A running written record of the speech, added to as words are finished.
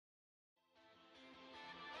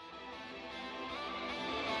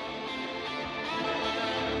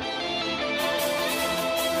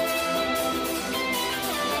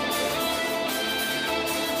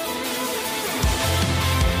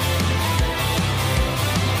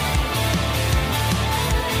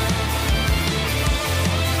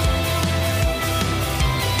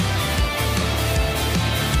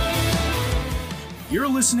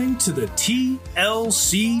listening to the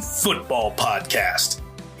TLC Football Podcast.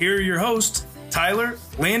 Here are your hosts, Tyler,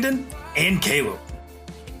 Landon, and Caleb.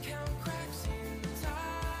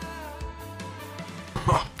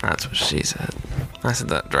 That's what she said. I said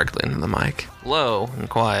that directly into the mic. Low and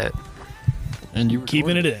quiet. And you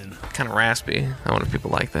Keeping it in. Kind of raspy. I wonder if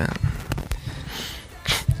people like that.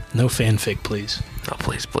 No fanfic, please. Oh,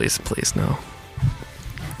 please, please, please, no.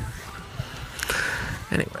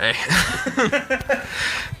 Anyway.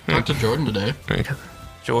 Talked to Jordan today.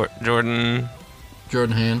 Jordan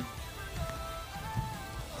Hand.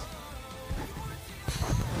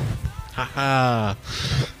 Haha.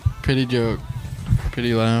 Pity joke.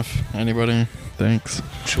 Pity laugh. Anybody? Thanks.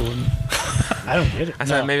 Jordan. I don't get it. I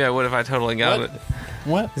said No. maybe I would if I totally got What? it.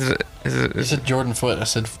 What? Is You it said Jordan Foot. I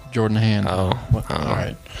said Jordan Hand. Oh. What? Oh. All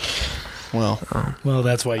right. Well, Well,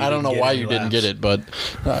 that's why you I don't know didn't get why any you didn't laughs. get it, but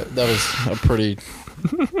that was a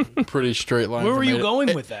pretty straight line. Where for were me you to-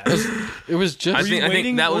 going with that? It was just. Were you I think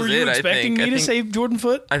waiting? that was were you it, I expecting think. me I to think- say Jordan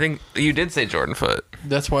Foot? I think you did say Jordan Foot.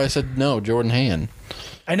 That's why I said no, Jordan Hand.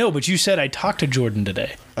 I know, but you said I talked to Jordan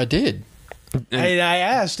today. I did. I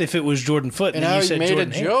asked if it was Jordan Foot, and And then I you said made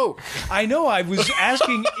Jordan a Hand. joke. I know. I was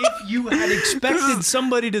asking if you had expected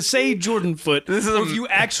somebody to say Jordan Foot, This is or a- if you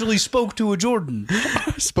actually spoke to a Jordan.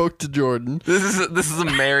 I spoke to Jordan. This is a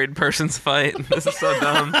married person's fight. This is so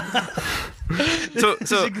dumb. So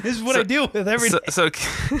This is what I deal with every day.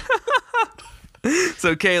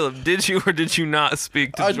 So Caleb, did you or did you not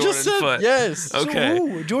speak to I Jordan just said Foot? yes. Okay. So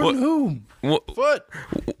who? Jordan whom? Foot.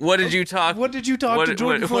 What did you talk? What did you talk to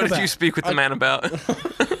Jordan Foot What did about? you speak with the man about?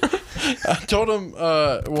 I told him,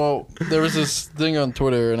 well, there was this thing on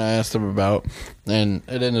Twitter and I asked him about, and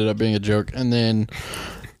it ended up being a joke. And then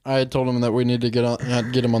I had told him that we need to get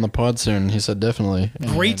him on the pod soon. He said definitely. And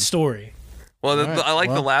Great story. Well, All right, I like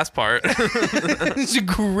the well. last part. It's a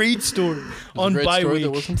great story. On great bye story that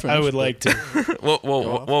week, wasn't I would finished, like to. what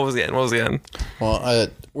was the end? What was the end? Well,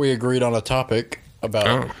 we agreed on a topic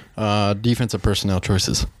about defensive personnel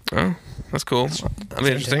choices. Oh, that's cool. That'd be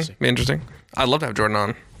interesting. fantastic. Be interesting. I'd love to have Jordan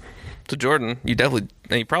on. So Jordan, you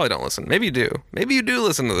probably don't listen. Maybe you do. Maybe you do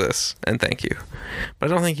listen to this, and thank you.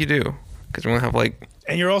 But I don't think you do, because we're gonna have like.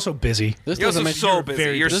 And you're also busy. This You're doesn't also make so busy.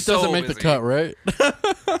 very- You're this so doesn't make busy. the cut, right?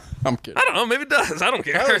 I'm kidding. I don't know. Maybe it does. I don't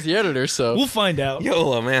care. I was the editor, so We'll find out.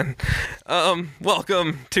 YOLO, man.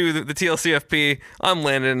 Welcome to the TLCFP. I'm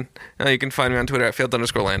Landon. You can find me on Twitter at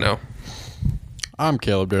field_Lando. I'm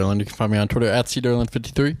Caleb Derland. You can find me on Twitter at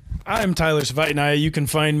cderland53. I'm Tyler Savatinaya. You can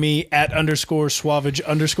find me at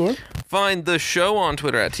 _Swavage_. Find the show on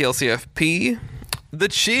Twitter at TLCFP. The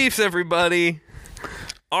Chiefs, everybody.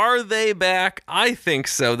 Are they back? I think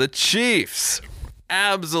so. The Chiefs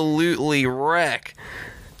absolutely wreck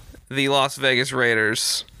the Las Vegas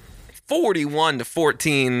Raiders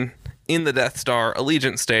 41-14 in the Death Star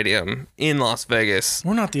Allegiant Stadium in Las Vegas.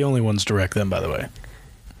 We're not the only ones to wreck them, by the way.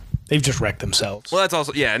 They've just wrecked themselves. Well, that's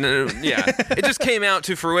also yeah. It just came out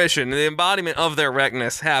to fruition. The embodiment of their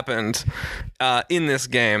wreckness happened in this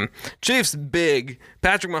game. Chiefs big.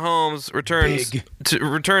 Patrick Mahomes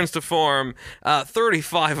returns to form.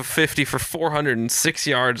 35 of 50 for 406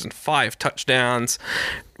 yards and 5 touchdowns.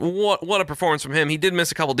 What a performance from him. He did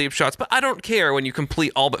miss a couple deep shots, but I don't care when you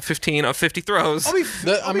complete all but 15 of 50 throws.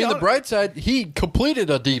 The bright side, he completed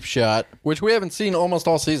a deep shot, which we haven't seen almost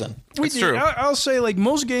all season. That's true. I'll say, like,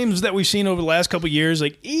 most games that we've seen over the last couple of years,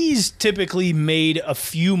 like, he's typically made a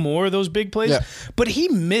few more of those big plays, Yeah. but he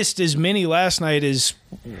missed as many last night as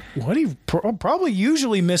what he probably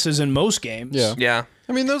usually misses in most games. Yeah. Yeah.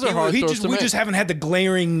 I mean, those are hard throws to We make. just haven't had the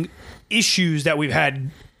glaring issues that we've had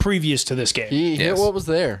previous to this game. He hit Yes. what was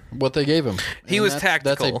there, what they gave him. He And was That's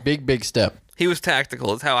tactical. a big step. He was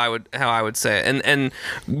tactical. Is how I would say it. And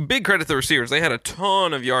big credit to the receivers. They had a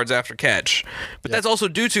ton of yards after catch, but that's also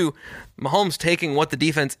due to Mahomes taking what the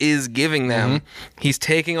defense is giving them. He's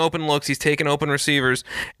taking open looks. He's taking open receivers,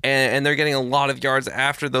 and they're getting a lot of yards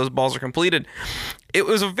after those balls are completed. It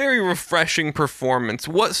was a very refreshing performance.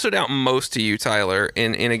 What stood out most to you, Tyler,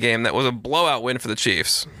 in a game that was a blowout win for the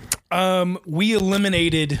Chiefs? We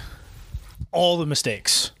eliminated all the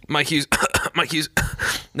mistakes. Mike Hughes.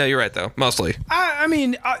 No, you're right though. Mostly. I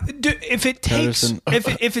mean, if it takes, Patterson.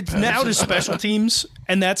 if it's now to special teams,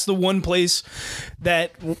 and that's the one place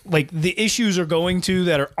that like the issues are going to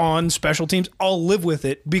that are on special teams, I'll live with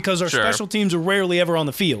it because our Sure. special teams are rarely ever on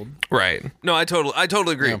the field. Right. No, I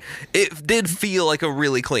totally agree. Yeah. It did feel like a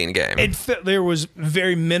really clean game. There was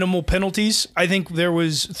very minimal penalties. I think there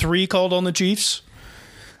was 3 called on the Chiefs.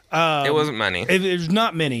 It wasn't many. There's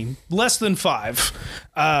not many, less than 5.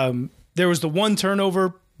 There was the one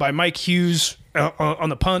turnover by Mike Hughes on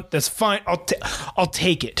the punt. That's fine. I'll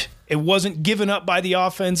take it. It wasn't given up by the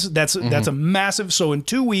offense. That's a massive. So in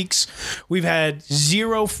 2 weeks, we've had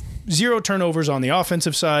zero turnovers on the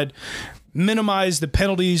offensive side. Minimize the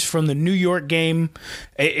penalties from the New York game.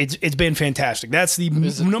 It's been fantastic. That's the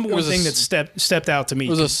number one thing that stepped out to me. It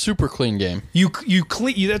was a super clean game.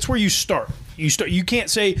 That's where you start. You can't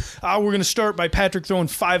say, we're going to start by Patrick throwing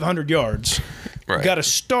 500 yards. Right. You got to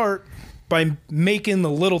start by making the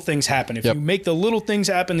little things happen. If you make the little things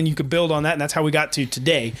happen, then you can build on that, and that's how we got to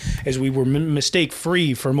today, as we were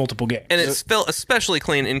mistake-free for multiple games. And it felt especially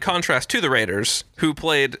clean in contrast to the Raiders, who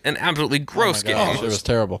played an absolutely gross game. It was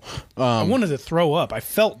terrible. I wanted to throw up. I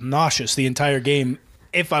felt nauseous the entire game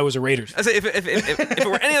if I was a Raiders fan. I say if it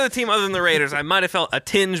were any other team other than the Raiders, I might have felt a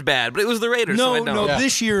tinge bad, but it was the Raiders, so I don't.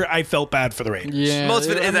 This year I felt bad for the Raiders. Yeah, Most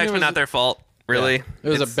of it is actually not their fault, really. Yeah. It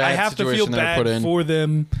was a bad I have to feel situation they were put bad in. for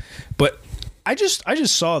them, but I just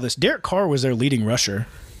saw this. Derek Carr was their leading rusher.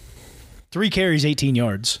 3 carries, 18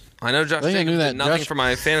 yards. I know Josh I Jacobs knew that. did nothing Josh- for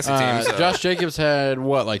my fantasy team. So. Josh Jacobs had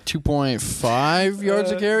like 2.5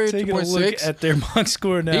 yards a carry, Taking a look 2.6. at their box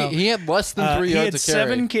score now. He had less than 3 he yards had a carry.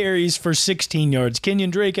 7 carries for 16 yards.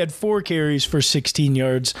 Kenyon Drake had 4 carries for 16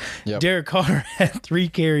 yards. Yep. Derek Carr had 3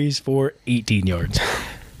 carries for 18 yards.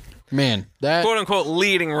 Man, that "Quote unquote"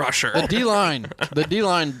 leading rusher. the D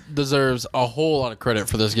line deserves a whole lot of credit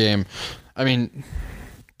for this game. I mean,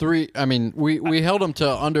 we held them to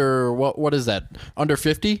under what is that? Under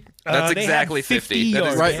 50? That's They exactly had 50 50. That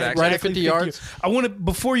is yards. exactly Right at 50 yards. I want to,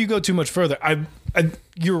 before you go too much further,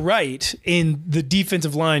 you're right in the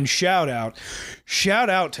defensive line shout out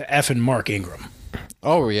to effing Mark Ingram.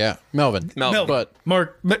 Oh yeah, Melvin. Melvin. But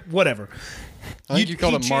Mark, whatever. I think you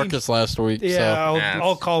called him Marcus last week. Yeah, So.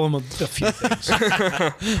 I'll call him a few things.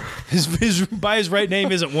 his right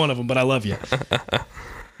name isn't one of them, but I love you.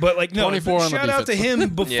 But 24 on the shout out to defense. him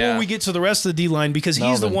before Yeah. we get to the rest of the D line, because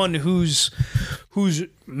he's the Melvin. one who's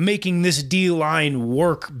making this D line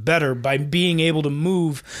work better by being able to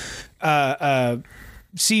move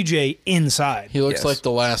CJ inside. He looks Yes. like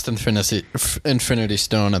the last Infinity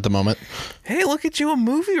Stone at the moment. Hey, look at you, a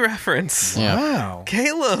movie reference. Yeah. Wow.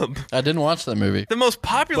 Caleb. I didn't watch that movie. The most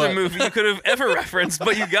popular But- movie you could have ever referenced,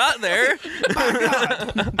 but you got there.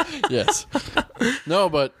 Yes. No,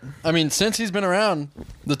 but I mean, since he's been around,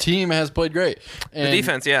 the team has played great. And, The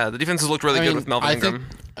defense has looked really good with Melvin I Ingram.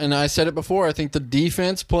 think, and I said it before, I think the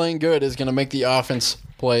defense playing good is going to make the offense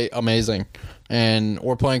play amazing. And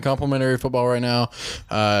we're playing complimentary football right now.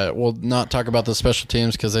 We'll not talk about the special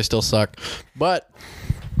teams because they still suck. But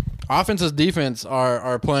offense and defense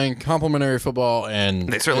are playing complimentary football, and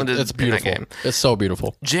They certainly did it's in that beautiful. game. It's so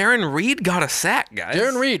beautiful. Jaron Reed got a sack, guys.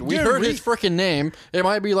 Darren Reed, we Darren heard Reed. his freaking name. It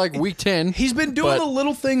might be like week 10. He's been doing But- the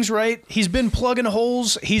little things right. He's been plugging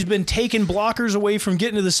holes. He's been taking blockers away from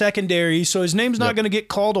getting to the secondary. So his name's not going to get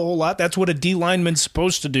called a whole lot. That's what a D lineman's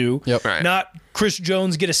supposed to do. Yep. Right. Not Chris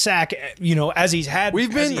Jones get a sack, as he's had.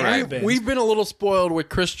 We've as he has been we've been a little spoiled with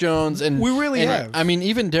Chris Jones, and We really and, have. I mean,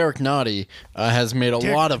 even Derek Nottie has made a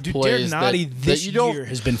lot of plays Derek Nottie that this you don't. year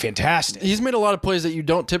has been fantastic. He's made a lot of plays that you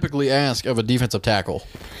don't typically ask of a defensive tackle.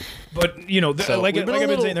 But So like we've been I've a been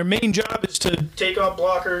little- saying, their main job is to take off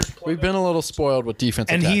blockers. We've been a little spoiled with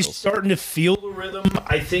defensive and tackles. he's starting to feel the rhythm.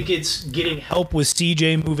 I think it's getting help with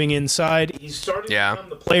CJ moving inside. He's starting Yeah. to become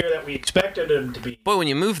the player that we expected him to be. Boy, when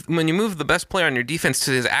you move the best player on your defense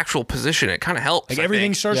to his actual position, it kind of helps. Like I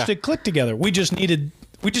everything think. starts Yeah. to click together. We just needed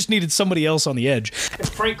somebody else on the edge. And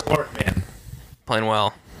Frank Clark, man. Playing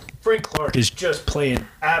well. Frank Clark is just playing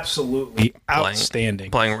absolutely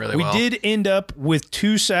outstanding. Playing really well. We did end up with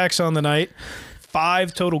 2 sacks on the night,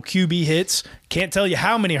 5 total QB hits. Can't tell you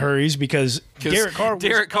how many hurries because Derek Carr was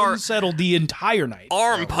unsettled the entire night.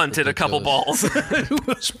 Arm punted a couple balls. It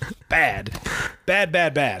was bad. Bad.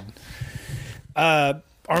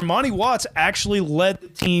 Armani Watts actually led the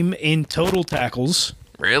team in total tackles,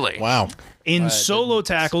 Really? wow. in solo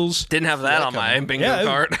tackles. Didn't have that on my bingo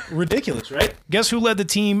card. Ridiculous, right? Guess who led the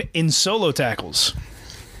team in solo tackles?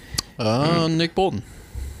 Nick Bolton,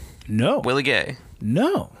 No. Willie Gay.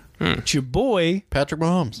 No. It's your boy, Patrick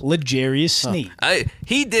Mahomes. L'Jarius Sneed.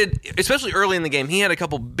 He did, especially early in the game. He had a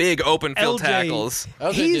couple big open field LJ tackles.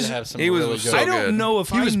 He's- some he was really so good. I don't good. know if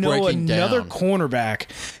He I was know breaking another down. cornerback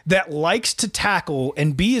that likes to tackle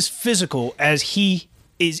and be as physical as he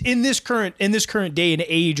is in this current day and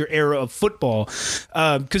age or era of football.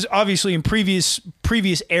 Because obviously in previous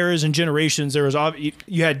eras and generations, there was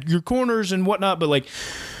you had your corners and whatnot, but like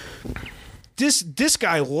this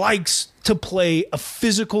guy likes to play a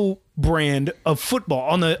physical brand of football.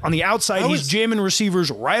 On the outside, he's jamming receivers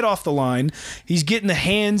right off the line. He's getting the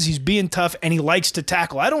hands. He's being tough, and he likes to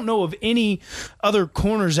tackle. I don't know of any other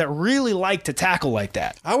corners that really like to tackle like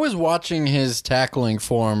that. I was watching his tackling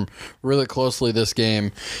form really closely this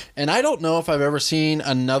game, and I don't know if I've ever seen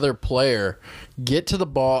another player get to the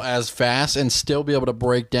ball as fast and still be able to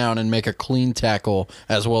break down and make a clean tackle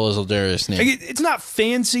as well as L'Jarius Sneed. It's not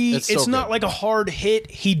fancy. It's not like a hard hit.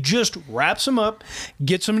 He just wraps him up,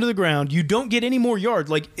 gets him to the ground. You don't get any more yards.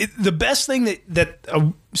 The best thing that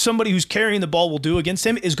somebody who's carrying the ball will do against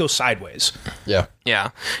him is go sideways. Yeah.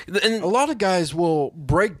 Yeah. And A lot of guys will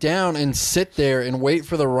break down and sit there and wait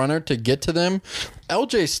for the runner to get to them.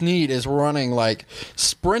 LJ Sneed is running,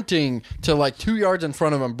 sprinting to 2 yards in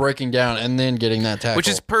front of him, breaking down, and then getting that tackle. which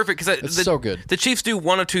is perfect because It's so good. The Chiefs do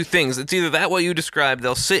one of two things. It's either that what you described,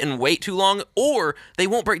 they'll sit and wait too long, or they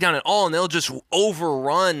won't break down at all and they'll just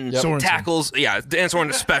overrun tackles. Yeah, Dan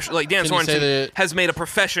Sorensen especially. Dan Sorensen has made a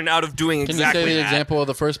profession out of doing exactly that. Can you say the example of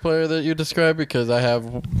the first player that you described? Because I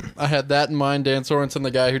had that in mind. Dan Sorensen,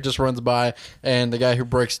 the guy who just runs by, and the guy who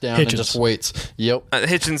breaks down and just waits. Yep.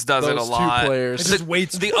 Hitchens does it a Those lot. two players. It just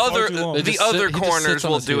waits The far too long. other He just corners sits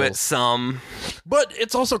on will his do it heels. some. But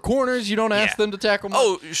it's also corners. You don't ask them to tackle much.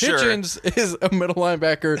 Oh, sure. Hitchens is a middle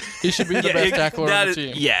linebacker. He should be the best tackler on the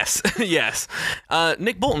team. Yes, yes.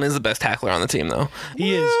 Nick Bolton is the best tackler on the team, though.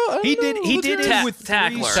 He is. He did it with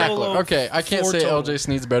Tackler. solo. Okay, I can't 4 say total. LJ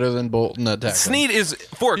Sneed's better than Bolton at tackling. Sneed is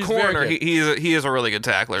for a He's corner. very good. He is a really good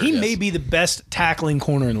tackler. He may be the best tackling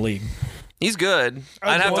corner in the league. He's good.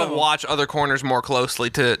 I'd have to watch other corners more closely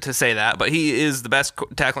to say that, but he is the best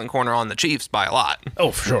tackling corner on the Chiefs by a lot. Oh,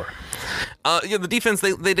 for sure. The defense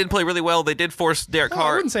they did play really well. They did force Derek I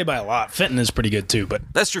Carr. wouldn't say by a lot. Fenton is pretty good too, but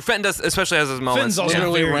That's true. Fenton does, especially has his moments. Fenton's also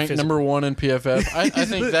Literally very ranked physical. number 1 in PFF. I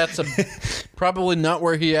think that's probably not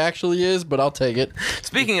where he actually is, but I'll take it.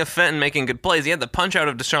 Speaking of Fenton making good plays, he had the punch out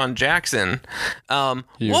of Deshaun Jackson.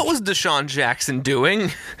 What was Deshaun Jackson doing?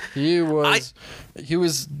 He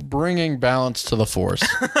was bringing balance to the force.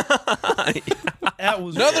 that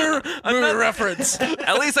was Another movie reference.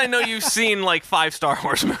 At least I know you've seen like 5 Star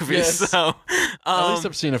Wars movies. Yes. So At least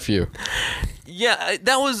I've seen a few. yeah,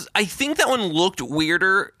 that was. I think that one looked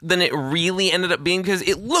weirder than it really ended up being because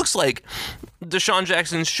it looks like Deshaun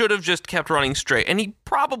Jackson should have just kept running straight, and he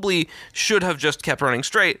probably should have just kept running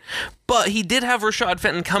straight. But he did have Rashad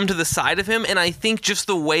Fenton come to the side of him, and I think just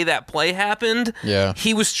the way that play happened,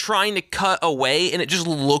 he was trying to cut away, and it just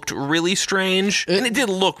looked really strange. And it did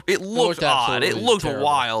look, it looked odd. It looked terrible.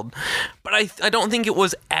 wild. But I don't think it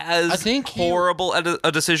was as horrible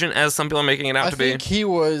a decision as some people are making it out to be. I think he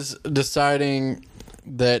was deciding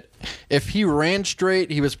that if he ran straight,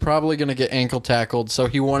 he was probably going to get ankle tackled, so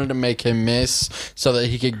he wanted to make him miss so that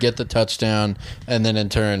he could get the touchdown, and then in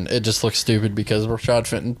turn, it just looked stupid because Rashad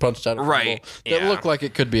Fenton punched out a fumble that looked like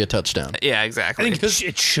it could be a touchdown. Yeah, exactly. I think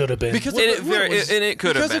it should have been. Because it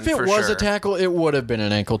could have been, if it for was sure. a tackle, it would have been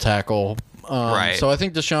an ankle tackle. Right. So I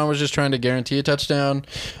think Deshaun was just trying to guarantee a touchdown.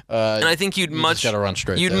 And I think you'd much gotta run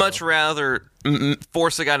straight You'd there. much rather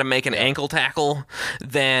force a guy to make an ankle tackle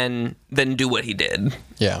than do what he did.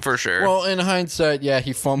 Yeah, for sure. Well, in hindsight,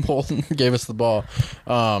 he fumbled and gave us the ball.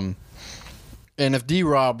 And if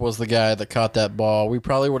D-Rob was the guy that caught that ball, we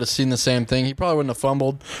probably would have seen the same thing. He probably wouldn't have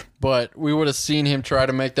fumbled, but we would have seen him try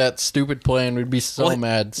to make that stupid play, and we'd be so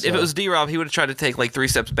mad. So. If it was D-Rob, he would have tried to take like 3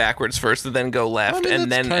 steps backwards first, and then go left,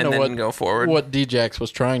 and then go forward. What D-Jax was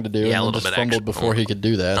trying to do, Yeah, and a little just bit fumbled extra. before he could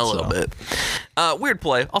do that. A little bit. Weird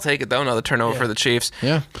play. I'll take it though. Another turnover for the Chiefs.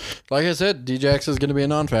 Yeah, like I said, D-Jax is going to be a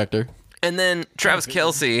non-factor. And then Travis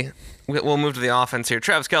Kelce. We'll move to the offense here.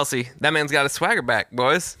 Travis Kelce, that man's got his swagger back,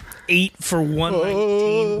 boys. 8 for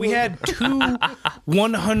 119. We had 2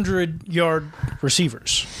 100-yard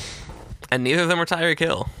receivers. And neither of them were Tyreek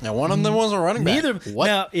Hill. Now, one of them was a running back. Neither. What?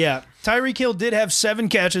 Now, Tyreek Hill did have 7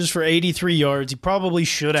 catches for 83 yards. He probably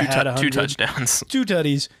should have had 100. 2 touchdowns. 2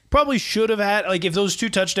 tutties. Probably should have had, if those 2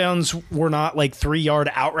 touchdowns were not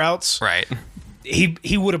 3-yard out routes. Right.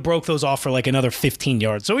 He would have broke those off for another 15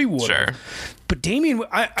 yards. So he would. Sure. But Damian,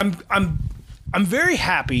 I'm very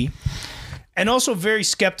happy and also very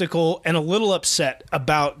skeptical and a little upset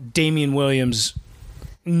about Damian Williams'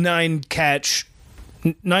 9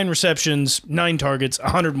 receptions, 9 targets,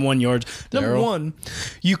 101 yards. Number one,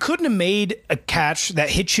 you couldn't have made a catch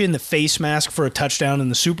that hit you in the face mask for a touchdown in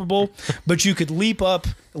the Super Bowl, but you could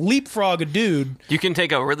leapfrog a dude. You can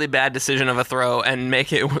take a really bad decision of a throw and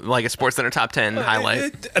make it like a SportsCenter top 10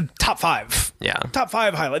 highlight. Top 5. Yeah. Top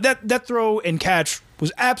 5 highlight. That throw and catch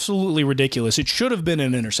was absolutely ridiculous. It should have been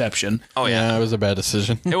an interception. Oh, yeah. It was a bad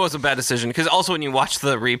decision. It was a bad decision because also when you watch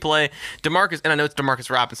the replay, DeMarcus, and I know it's DeMarcus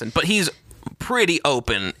Robinson, but he's pretty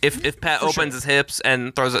open if Pat opens his hips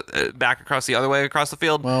and throws it back across the other way across the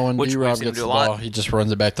field. Well, when which we've D-Rob seen him gets do the a lot. ball, he just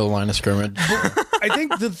runs it back to the line of scrimmage. I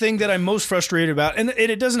think the thing that I'm most frustrated about, and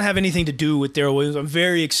it doesn't have anything to do with Darrell Williams, I'm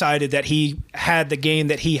very excited that he had the game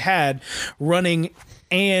that he had running.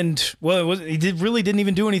 And, well, he really didn't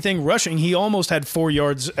even do anything rushing. He almost had 4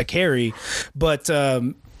 yards a carry. But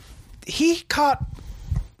he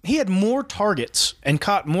had more targets and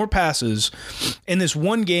caught more passes in this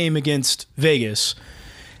one game against Vegas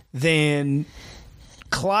than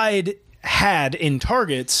Clyde had in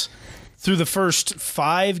targets through the first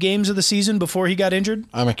 5 games of the season before he got injured.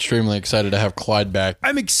 I'm extremely excited to have Clyde back.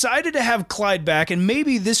 I'm excited to have Clyde back, and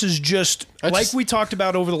maybe this is just like we talked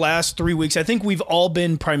about over the last 3 weeks. I think we've all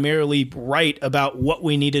been primarily right about what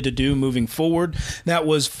we needed to do moving forward. That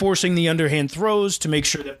was forcing the underhand throws to make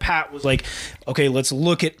sure that Pat was like, okay, let's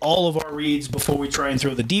look at all of our reads before we try and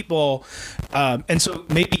throw the deep ball. And so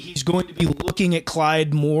maybe he's going to be looking at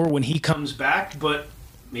Clyde more when he comes back, but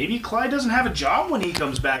maybe Clyde doesn't have a job when he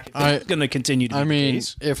comes back. If that's going to continue to be the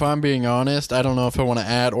case. If I'm being honest, I don't know if I want to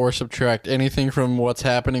add or subtract anything from what's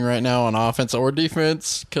happening right now on offense or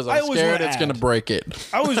defense because I'm scared it's going to break it.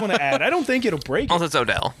 I always want to add. I don't think it'll break it. Also, it's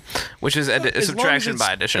Odell, which is a subtraction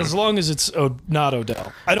by addition. As long as it's not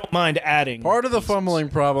Odell. I don't mind adding. Part of the fumbling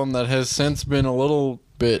problem that has since been a little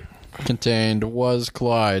bit contained was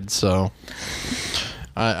Clyde, so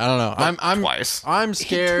I don't know. I'm twice. I'm He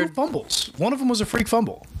scared. had 2 fumbles. One of them was a freak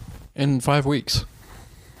fumble. In 5 weeks.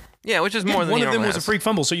 Yeah, which is more than one he of them normally was a has. freak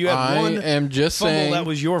fumble. So you had I one am just fumble saying that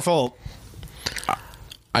was your fault.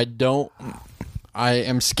 I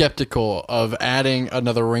am skeptical of adding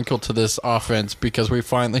another wrinkle to this offense because we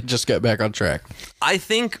finally just got back on track. I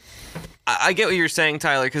think I get what you're saying,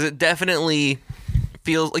 Tyler, because it definitely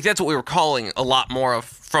feels like that's what we were calling a lot more of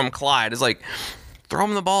from Clyde. Is like throw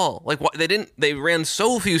him the ball. Like what they ran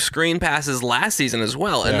so few screen passes last season as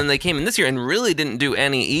well, and then they came in this year and really didn't do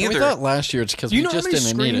any either. We thought last year it's because we You know how just many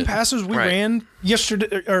didn't need screen it. passes we Right. ran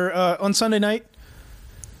yesterday or on Sunday night?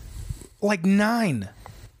 Like 9.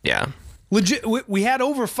 Yeah. Legit, we had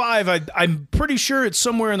over 5. I'm pretty sure it's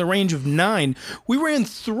somewhere in the range of 9. We ran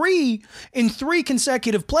 3 in 3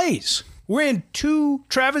 consecutive plays. We ran 2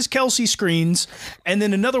 Travis Kelce screens and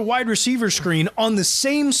then another wide receiver screen on the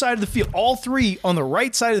same side of the field. All 3 on the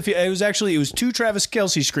right side of the field. It was 2 Travis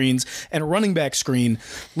Kelce screens and a running back screen.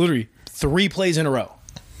 Literally 3 plays in a row.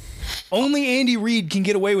 Only Andy Reid can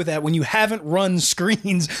get away with that when you haven't run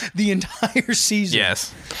screens the entire season.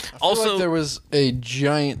 Yes. I feel Also, like there was a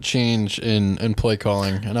giant change in play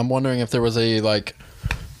calling, and I'm wondering if there was a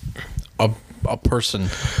person.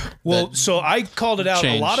 Well, so I called it out.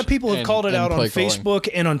 A lot of people have called it out on Facebook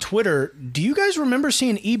and on Twitter. Do you guys remember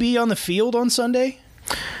seeing EB on the field on Sunday?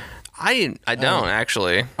 I don't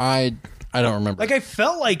actually. I don't remember. Like, I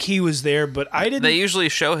felt like he was there, but I didn't. They usually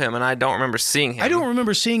show him, and I don't remember seeing him. I don't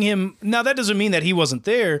remember seeing him. Now, that doesn't mean that he wasn't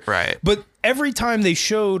there. Right. But every time they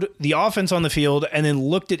showed the offense on the field and then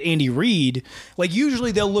looked at Andy Reid, like,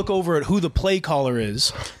 usually they'll look over at who the play caller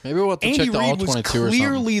is. Maybe we'll have to Andy check the all Reid was 22 or something.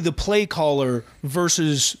 clearly the play caller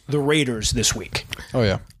versus the Raiders this week. Oh,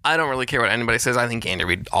 yeah. I don't really care what anybody says. I think Andy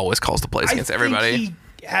Reid always calls the plays against everybody. I think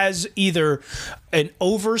he has either an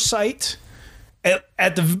oversight.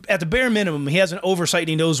 At the bare minimum, he has an oversight and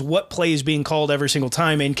he knows what play is being called every single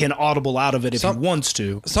time and can audible out of it if he wants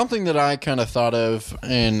to. Something that I kind of thought of,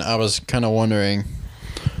 and I was kind of wondering,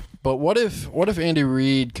 but what if Andy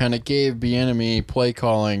Reid kind of gave Bieniemy play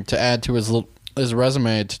calling to add to his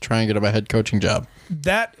resume to try and get him a head coaching job?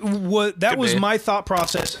 That was my thought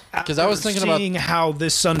process because I was thinking seeing how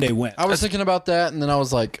this Sunday went. I was thinking about that, and then I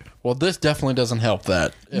was like, well, this definitely doesn't help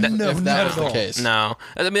that. If not that at was the all. case. No,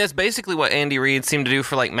 I mean that's basically what Andy Reid seemed to do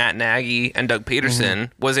for like Matt Nagy and Doug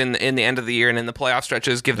Peterson was in the end of the year and in the playoff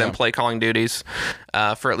stretches give them play calling duties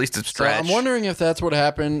for at least a So stretch. I'm wondering if that's what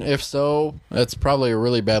happened. If so, that's probably a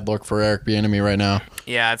really bad look for Eric Bieniemy right now.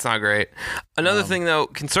 Yeah, it's not great. Another thing though,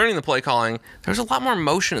 concerning the play calling, there's a lot more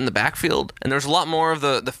motion in the backfield, and there's a lot more of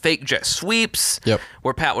the fake jet sweeps. Yep.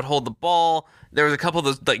 Where Pat would hold the ball. There was a couple of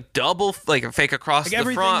those like double, like a fake across Like the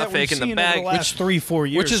everything front, a that fake we've in the seen back. over the last 3-4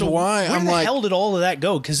 years. which is So why where I'm the like- hell did all of that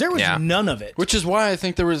go? Because there was none of it. Which is why I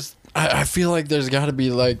think there was. I feel like there's got to be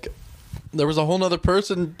like. There was a whole nother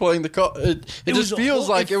person playing the call. It just feels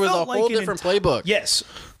like it was a whole different playbook. Yes.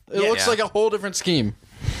 It looks like a whole different scheme.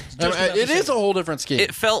 It is a whole different scheme.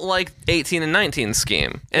 It felt like 18 and 19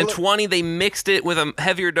 scheme. And 20, they mixed it with a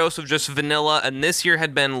heavier dose of just vanilla, and this year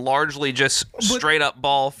had been largely just straight up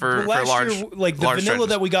ball for last large year, like the large vanilla stretches.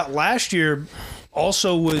 that we got last year,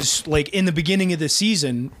 also was like in the beginning of the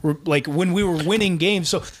season, like when we were winning games.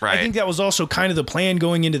 So I think that was also kind of the plan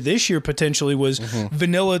going into this year potentially was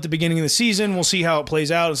vanilla at the beginning of the season. We'll see how it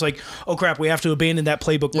plays out. It's like, oh crap, we have to abandon that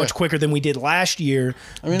playbook much quicker than we did last year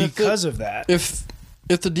because of that. If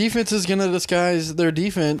the defense is going to disguise their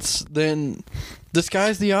defense, then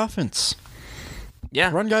disguise the offense. Yeah.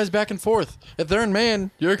 Run guys back and forth. If they're in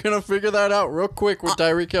man, you're going to figure that out real quick with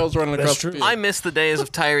Tyreek Hill's running across the field. I miss the days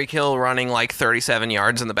of Tyreek Hill running like 37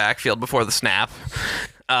 yards in the backfield before the snap.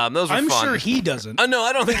 Those were I'm fun. sure he doesn't. No,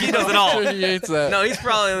 I don't think he does at all. He hates that. No, he's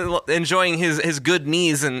probably enjoying his good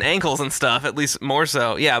knees and ankles and stuff, at least more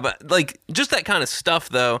so. Yeah, but like just that kind of stuff,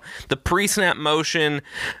 though. The pre-snap motion,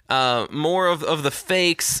 more of the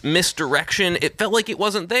fakes, misdirection. It felt like it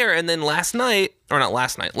wasn't there. And then last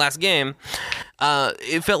game,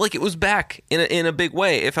 it felt like it was back in a big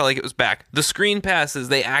way. It felt like it was back. The screen passes,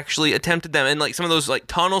 they actually attempted them. And like some of those like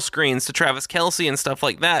tunnel screens to Travis Kelce and stuff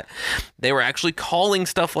like that, they were actually calling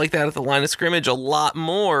stuff like that at the line of scrimmage a lot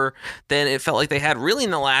more than it felt like they had really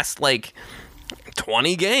in the last like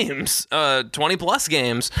 20 games, 20 plus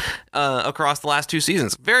games across the last 2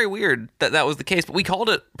 seasons. Very weird that was the case, but we called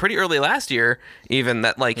it pretty early last year even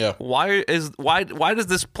that like why does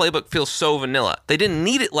this playbook feel so vanilla? They didn't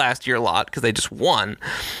need it last year a lot because they just won.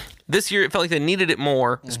 This year, it felt like they needed it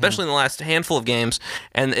more, especially in the last handful of games,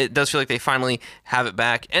 and it does feel like they finally have it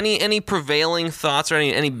back. Any prevailing thoughts or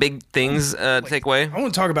any big things to take away? I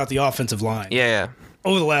want to talk about the offensive line. Yeah.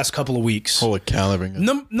 Over the last couple of weeks. Holy cow.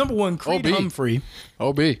 Number one, Creed Humphrey.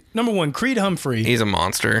 OB. Number one, Creed Humphrey. He's a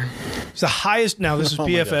monster. He's the highest. Now, this is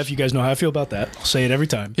PFF. You guys know how I feel about that. I'll say it every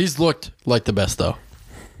time. He's looked like the best, though.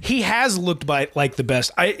 He has looked like the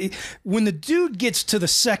best. When the dude gets to the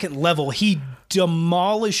second level, he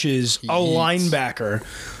demolishes a linebacker.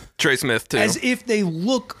 Trey Smith, too. As if they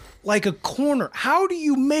look like a corner. How do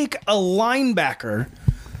you make a linebacker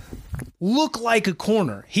look like a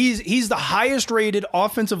corner? He's the highest rated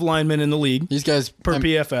offensive lineman in the league. These guys per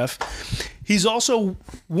PFF. He's also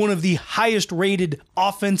one of the highest rated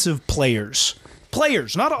offensive players.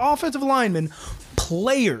 Players, not offensive linemen,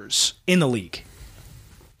 players in the league.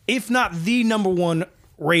 If not the number one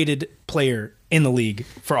rated player in the league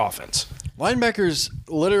for offense. Linebackers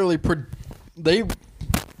literally they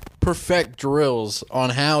perfect drills on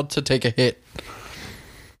how to take a hit.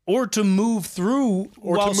 Or to move through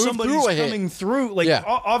while somebody's coming through. Like,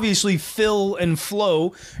 obviously, Phil and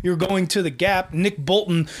Flo, you're going to the gap. Nick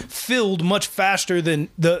Bolton filled much faster than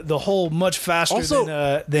the hole, much faster also,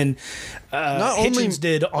 than Hitchens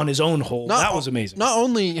did on his own hole. That was amazing. Not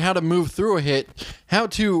only how to move through a hit, how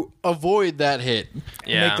to avoid that hit.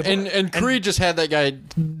 Yeah. And Creed just had that guy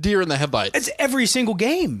deer in the headlights. It's every single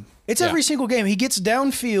game. Every single game. He gets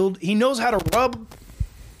downfield. He knows how to rub.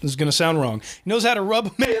 This is going to sound wrong. He knows how to rub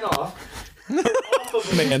a man off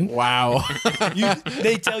of a man. Wow.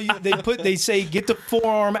 They say, get the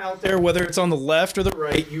forearm out there, whether it's on the left or the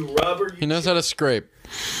right. You rub or you He knows how to scrape.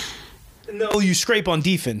 No, you scrape on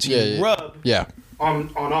defense. You rub on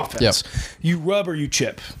offense. Yep. You rub or you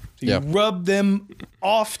chip. You rub them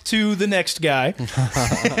off to the next guy.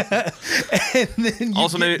 And then you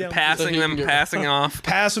also maybe passing off.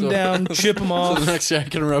 Pass them down, chip them off. So the next guy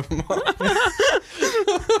can rub them off.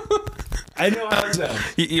 I know how it sounds.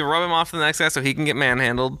 You rub him off to the next guy so he can get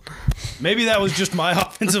manhandled. Maybe that was just my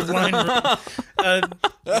offensive line. I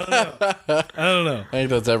don't know. I think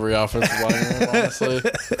that's every offensive line, honestly.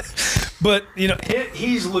 But,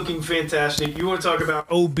 he's looking fantastic. You want to talk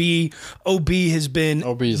about OB? OB has been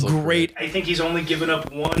great. I think he's only given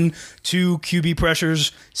up 1-2 QB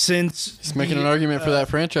pressures since... He's making an argument for that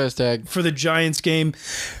franchise tag. For the Giants game.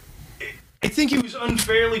 I think he was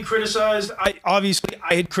unfairly criticized. I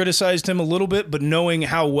had criticized him a little bit, but knowing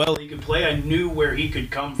how well he could play, I knew where he could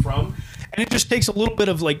come from. And it just takes a little bit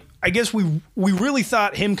of I guess we really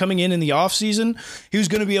thought him coming in the offseason, he was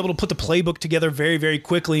going to be able to put the playbook together very, very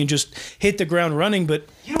quickly and just hit the ground running. But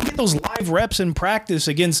you don't get those live reps in practice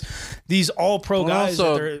against these all-pro guys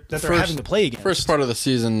that they're having to play against. First part of the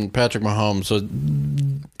season, Patrick Mahomes was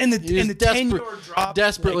and the 10-yard drop,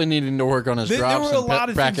 desperately needing to work on his drops. There were a lot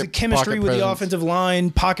of things, the chemistry with the offensive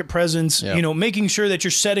line, pocket presence, making sure that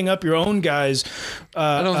you're setting up your own guys.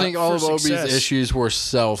 I don't think all of OB's issues were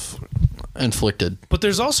self-inflicted. But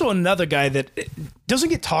there's also another guy that doesn't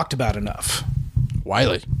get talked about enough.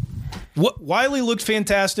 Wiley. Wiley looked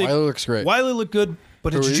fantastic. Wiley looks great. Wiley looked good,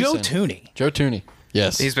 but it's Joe Thuney. Joe Thuney.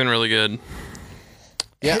 Yes. He's been really good.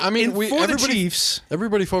 Yeah, I mean, the Chiefs,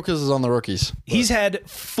 everybody focuses on the rookies. He's had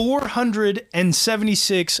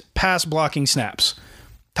 476 pass blocking snaps,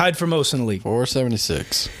 tied for most in the league.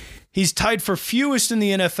 476. He's tied for fewest in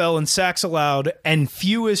the NFL in sacks allowed and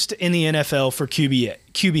fewest in the NFL for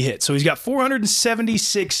QB hit. So he's got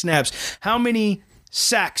 476 snaps. How many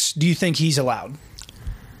sacks do you think he's allowed?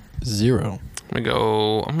 0. I'm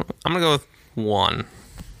gonna go with 1.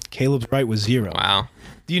 Caleb's right with 0. Wow.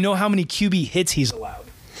 Do you know how many QB hits he's allowed?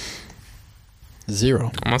 0.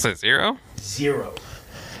 I'm gonna say 0. 0.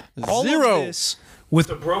 All Zero. of this with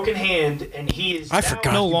a broken hand, and he is. I now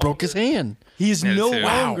forgot no he longer, broke his hand. He is Yeah, no too.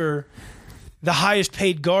 longer the highest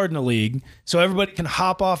paid guard in the league, so everybody can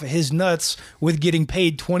hop off of his nuts with getting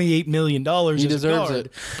paid $28 million. He deserves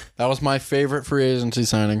it. That was my favorite free agency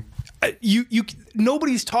signing.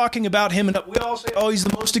 Nobody's talking about him, and we all say, "Oh, he's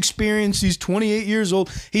the most experienced. He's 28 years old."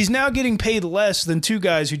 He's now getting paid less than 2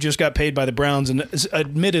 guys who just got paid by the Browns and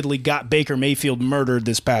admittedly got Baker Mayfield murdered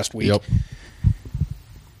this past week. Yep.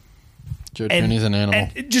 Joe Tooney's an animal.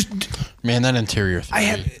 And it just. Man, that interior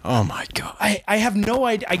theory. Oh my god. I have no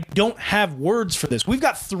idea. I don't have words for this. We've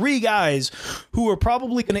got 3 guys who are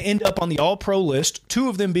probably going to end up on the All-Pro list, 2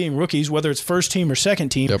 of them being rookies, whether it's first team or second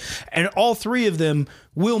team, Yep. and all 3 of them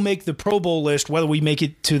will make the Pro Bowl list, whether we make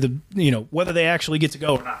it to the, whether they actually get to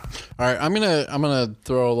go or not. All right, I'm gonna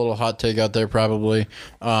throw a little hot take out there. Probably,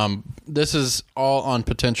 this is all on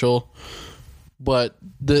potential, but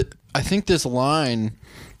I think this line,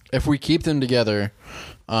 if we keep them together,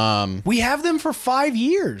 We have them for 5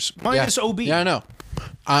 years, minus OB. Yeah, I know.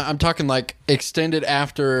 I'm talking like extended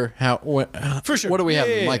after For sure. What do we have?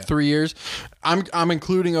 Yeah. Like 3 years. I'm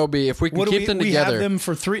including OB. If we can keep them we together, have them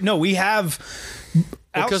for 3. No, we have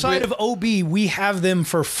outside of OB, we have them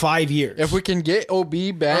for 5 years. if we can get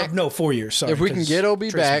OB back, no, 4 years. Sorry, if we can 'cause get OB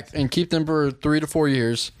Trey back Smith. and keep them for 3 to 4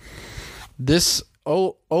 years, this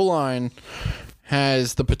O-line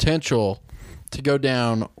has the potential to go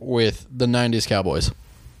down with the 90s Cowboys.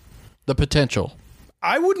 The potential.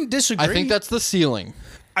 I wouldn't disagree. I think that's the ceiling.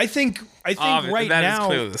 I think right that is now.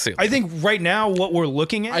 clearly the ceiling. I think right now what we're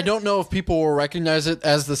looking at. I don't know if people will recognize it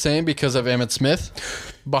as the same because of Emmitt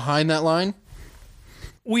Smith behind that line.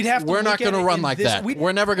 We'd have to. We're not going to run like that.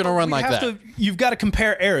 We're never going to run like that. You've got to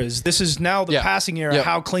compare eras. This is now the Yeah. passing era. Yeah.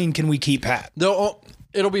 How clean can we keep Pat? Though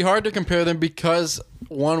it'll be hard to compare them because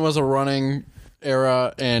one was a running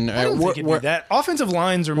era, and I don't think it'd be that. Offensive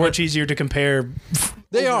lines are much easier to compare.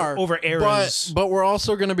 they over, are over eras. but we're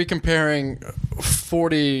also going to be comparing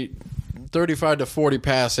 35 to 40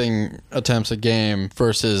 passing attempts a game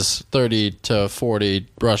versus 30 to 40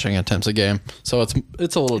 rushing attempts a game. So it's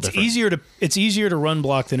a little different. It's easier to run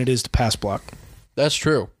block than it is to pass block. That's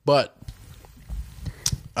true, but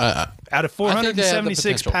Out of I think they have the 476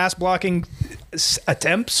 potential. pass blocking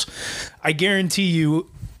attempts, I guarantee you,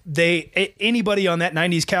 anybody on that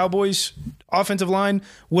 90s Cowboys offensive line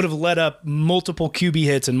would have let up multiple QB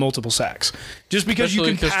hits and multiple sacks. Just because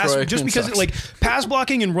Especially you can 'cause pass, Troy just Aikman because sucks. like pass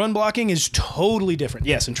blocking and run blocking is totally different.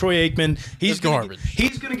 Yes, and Troy Aikman, he's garbage.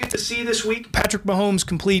 He's going to get to see this week Patrick Mahomes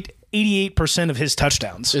complete 88% of his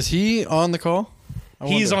touchdowns. is he on the call?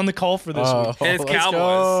 He's on the call for this week. And it's let's Cowboys.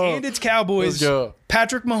 go. And it's Cowboys. Let's go.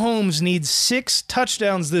 Patrick Mahomes needs 6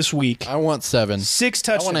 touchdowns this week. I want 7. 6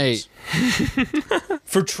 I touchdowns. want 8.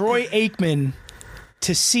 For Troy Aikman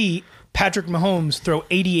to see Patrick Mahomes throw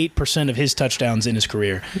 88% of his touchdowns in his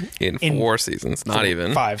career. In 4 seasons, not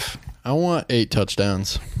even. 5. I want 8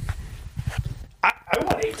 touchdowns. I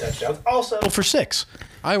want 8 touchdowns. I'll settle for 6.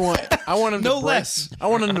 I want him No to break, less. I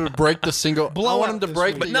want him to break the single. I Blow want out him to this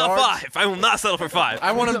break week. the Not yards. 5. I will not settle for 5.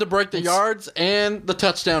 I want him to break the yards and the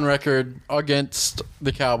touchdown record against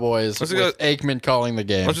the Cowboys with go- Aikman calling the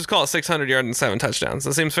game. Let's just call it 600 yards and 7 touchdowns.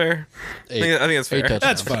 That seems fair. I think that's fair. 8 touchdowns.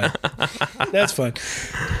 That's fine. That's fine.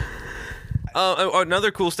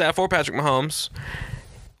 Another cool stat for Patrick Mahomes.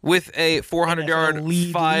 With a 400-yard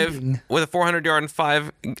leading. with a 400-yard and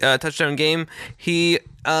 5 touchdown game, he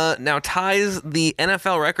now ties the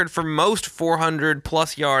NFL record for most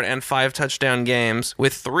 400-plus yard and 5 touchdown games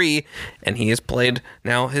with 3, and he has played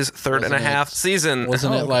now his third and a half season.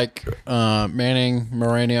 Wasn't it like Manning,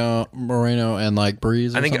 Moreno, and like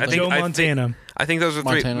Breeze? Or I think something? Joe Montana. I think those are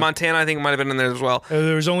 3. Montana, I think, might have been in there as well.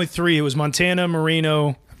 There was only 3. It was Montana,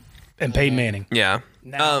 Marino, and Peyton Manning. Yeah.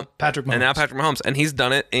 Now Patrick Mahomes. And now Patrick Mahomes, and he's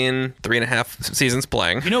done it in 3.5 seasons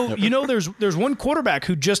playing. You know, there's one quarterback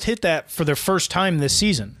who just hit that for their first time this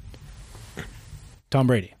season. Tom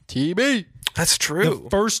Brady. TB. That's true.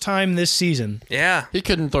 First time this season. Yeah. He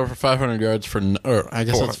couldn't throw for 500 yards or I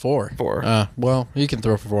guess 4. it's 4. 4. Well, he can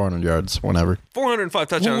throw for 400 yards whenever. 405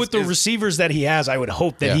 touchdowns. Well, with the receivers that he has, I would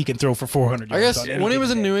hope that Yeah. he can throw for 400 I yards. guess on any when he was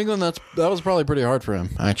given in day. New England, that was probably pretty hard for him,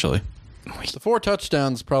 actually. The 4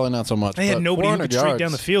 touchdowns, probably not so much. They had but nobody who 400 could streak yards.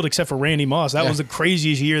 down the field except for Randy Moss. That was the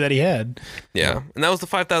craziest year that he had. Yeah, and that was the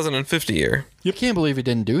 5,050 year. You can't believe he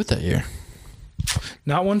didn't do it that year.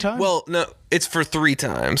 Not one time? Well, no, it's for 3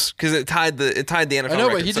 times because it tied the NFL. I know,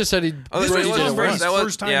 but record. he just said he. Oh, that's This right. was It was his first. That was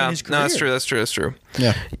first time yeah. in his No, that's career. true. That's true.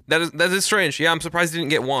 Yeah. That is strange. Yeah, I'm surprised he didn't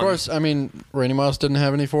get one. Of course, I mean, Randy Moss didn't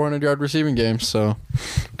have any 400-yard receiving games, so.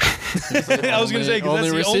 I was going to say, because only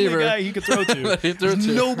that's the receiver. only guy he could throw to. He threw There's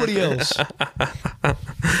to. nobody else. I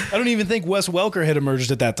don't even think Wes Welker had emerged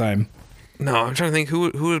at that time. No, I'm trying to think who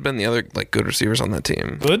would have been the other like good receivers on that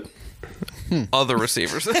team. Good? Other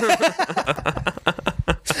receivers.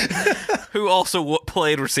 Who also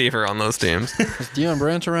played receiver on those teams. Is Deion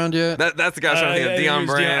Branch around yet? That's the guy I was trying to think of. I think it Deion was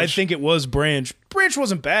Branch. I think it was Branch. Branch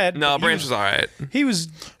wasn't bad. No, but Branch was all right. He was,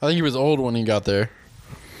 I think he was old when he got there.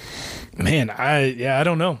 man, I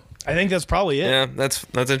don't know. I think that's probably it. Yeah, that's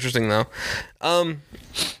interesting though.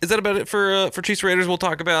 Is that about it for Chiefs Raiders? We'll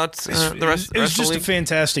talk about the rest. It the was rest of just the a league.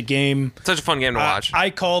 fantastic game. Such a fun game to watch. I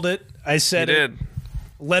called it. I you said it. did.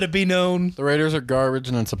 Let it be known. The Raiders are garbage,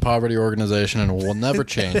 and it's a poverty organization, and will never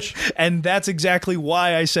change. And that's exactly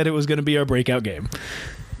why I said it was going to be our breakout game.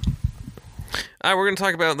 All right, we're going to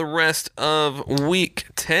talk about the rest of Week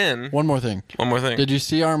 10. One more thing. One more thing. Did you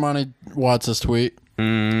see Armani Watts' tweet?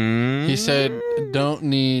 He said, "Don't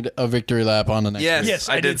need a victory lap on the next." Yes. week." Yes,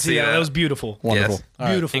 I I did did see see that. that. That was beautiful. Wonderful. Yes. All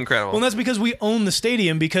right. Beautiful. Incredible. Well, that's because we own the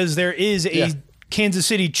stadium because there is a Yeah. Kansas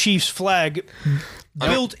City Chiefs flag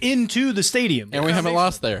built into the stadium. And we haven't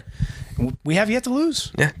lost there. We have yet to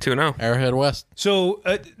lose. Yeah, 2-0. Arrowhead West. So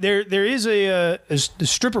there is a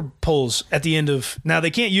stripper poles at the end of. Now they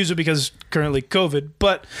can't use it because currently COVID.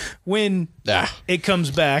 But when it comes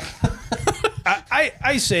back,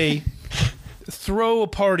 I say throw a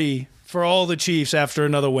party for all the Chiefs after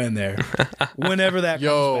another win there. Whenever that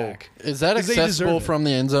Yo, comes back, is that 'Cause they deserve accessible it. from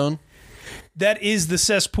the end zone? that is the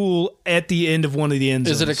cesspool at the end of one of the end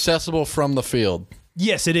zones. Is it accessible from the field?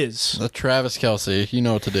 Yes, it is. Travis Kelce, you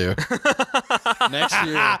know what to do. Next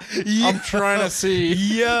year, I'm trying to see.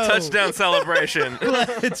 Yo, Touchdown celebration.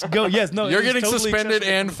 let's go. Yes, no, You're it is getting totally suspended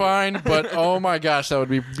accessible. and fined, but oh my gosh, that would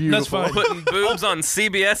be beautiful. That's fine. Putting boobs on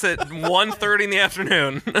CBS at 1:30 in the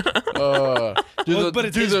afternoon. Well, but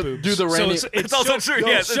it's his boobs. do the So Randy. It's also true, no,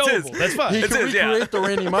 yes, it's his. showable. That's fine. He It's can his, yeah. recreate the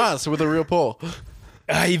Randy Moss with a real pole.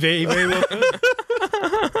 He very well could.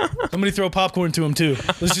 Somebody throw popcorn to him too.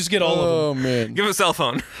 Let's just get all of them. Oh man, Give him a cell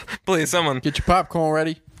phone, please. Someone. get your popcorn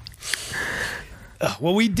ready.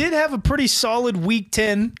 Well, we did have a pretty solid Week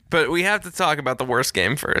 10. But we have to talk about the worst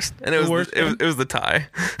game first, and it worst was the tie.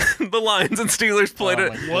 The Lions and Steelers played Oh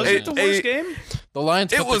it. my Was it the worst game? The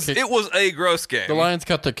Lions. It cut was the kick. it was a gross game. The Lions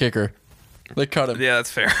cut the kicker. They cut him. Yeah,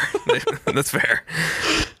 that's fair. That's fair.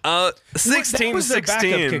 That 16 was their backup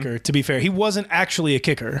 16. kicker. To be fair, he wasn't actually a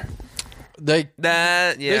kicker. They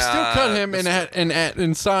That yeah. they still cut him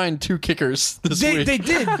and signed 2 kickers this week. They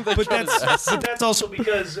did, but that's also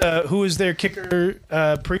because who was their kicker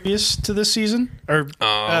previous to this season? Or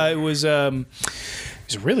it was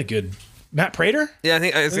really good. Matt Prater. Yeah, I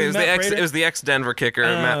think it was Matt the ex. Prater? It was the ex Denver kicker,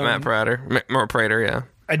 Matt Prater. Matt Prater, yeah.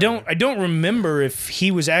 I don't remember if he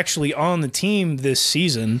was actually on the team this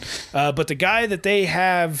season, but the guy that they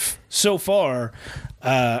have so far,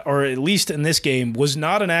 or at least in this game, was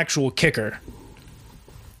not an actual kicker.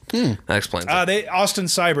 That explains it. Austin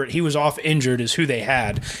Seibert, he was off injured, is who they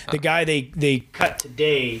had. The guy they cut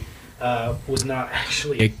today was not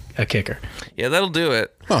actually a kicker. Yeah, that'll do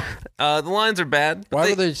it. Huh. The Lions are bad. but Why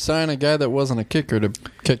would they sign a guy that wasn't a kicker to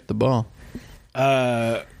kick the ball?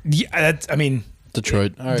 Yeah, I mean.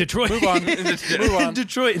 Detroit. All right. Detroit. Move on. Move on.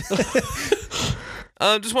 Detroit.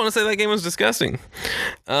 Just want to say that game was disgusting.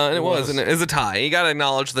 And it was. And it is a tie. You got to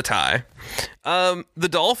acknowledge the tie. The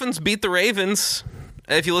Dolphins beat the Ravens.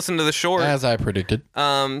 If you listen to the short, As I predicted.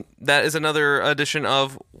 that is another edition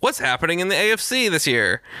of what's happening in the AFC this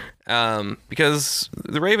year. Because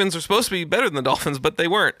the Ravens are supposed to be better than the Dolphins, but they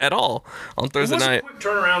weren't at all on Thursday It was night. a quick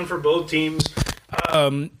turnaround for both teams.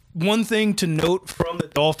 One thing to note from the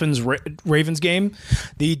Dolphins-Ravens game,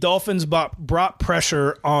 the Dolphins brought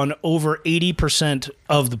pressure on over 80%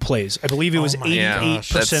 of the plays. I believe it was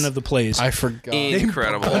 88% of the plays. I forgot.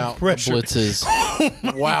 Incredible. about the Pressure.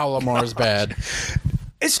 blitzes. Wow, Lamar's bad.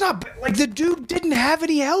 It's not like the dude didn't have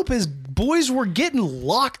any help. His boys were getting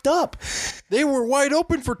locked up. They were wide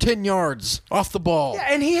open for 10 yards off the ball.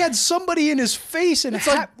 And he had somebody in his face, and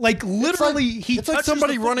like literally, It's like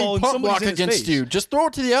somebody running pump pump block against you. Just throw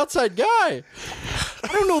it to the outside guy. I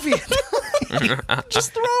don't know if he.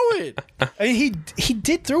 Just throw it. I mean, he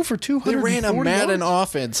did throw for 240 They ran a Madden yards.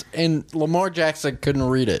 offense, and Lamar Jackson couldn't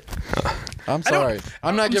read it. I'm sorry.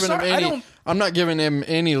 I'm not giving him any. I'm not giving him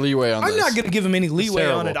any leeway on this. I'm not going to give him any leeway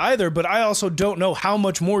on it either, but I also don't know how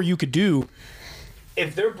much more you could do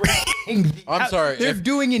if they're bringing. I'm sorry. They're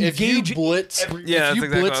doing engage. If you blitz, Yeah, if you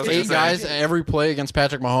that's exactly what I blitz was 8 gonna say. guys every play against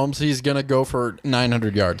Patrick Mahomes, he's gonna go for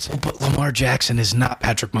 900 yards. But Lamar Jackson is not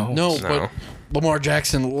Patrick Mahomes. No, No. but Lamar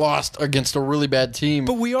Jackson lost against a really bad team.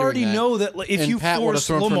 But we already know that if And you Pat would've force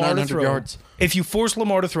thrown for Lamar to 900 throw, yards. if you force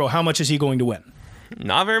Lamar to throw, how much is he going to win?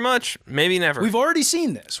 Not very much. Maybe never. We've already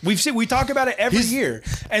seen this. We talk about it every year,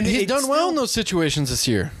 and He's it's done well still in those situations this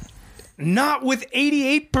year. Not with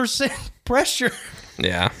 88% pressure.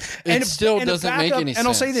 yeah. It still doesn't make any sense. And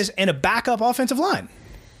I'll say this: and a backup offensive line.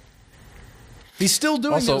 He's still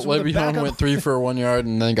doing Also, this with a Le'Veon backup. went 3 for 1 yard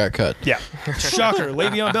and then got cut. Yeah, shocker.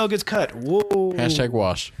 Le'Veon Bell gets cut. Whoa. Hashtag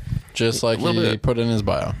wash. Just like Little he bit. put in his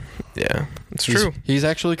bio. Yeah. It's He's- true. He's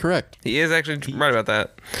actually correct. He is actually right about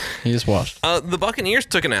that. He is washed. The Buccaneers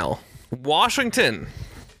took an L. Washington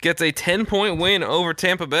gets a 10-point win over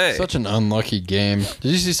Tampa Bay. Such an unlucky game. Did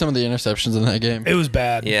you see some of the interceptions in that game? It was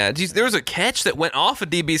bad. Yeah, geez, there was a catch that went off a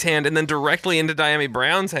DB's hand and then directly into Diami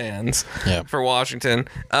Brown's hands Yeah. for Washington.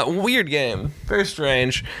 Weird game. Very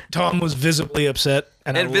strange. Tom was visibly upset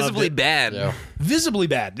and I And loved visibly it. bad. Yeah. Visibly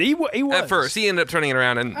bad. He was. At first, he ended up turning it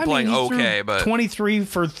around and I mean, playing he okay, threw but 23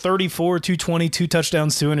 for 34, 220, 2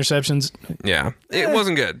 touchdowns, 2 interceptions. yeah, it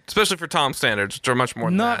wasn't good, especially for Tom's standards, which are much more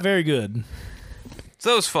than Not that. very good.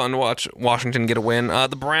 So it was fun to watch Washington get a win.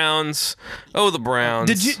 The Browns. Oh, the Browns.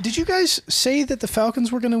 Did you guys say that the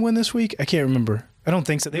Falcons were going to win this week? I can't remember. I don't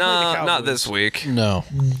think so. They played the No, Cowboys. not this week. No.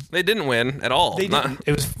 They didn't win at all. They Not- didn't.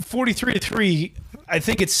 It was 43-3. I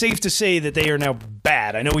think it's safe to say that they are now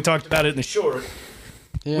bad. I know we talked about it in the short.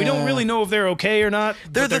 We don't really know if they're okay or not.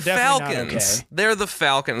 They're but the definitely not Falcons. okay. They're the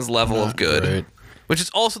Falcons level of good, great. which is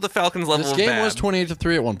also the Falcons level This of game bad. was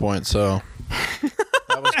 28-3 at one point, so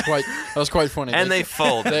that was quite funny. and they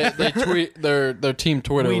folded. they tweet their team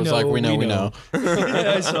Twitter We was know, like, we know.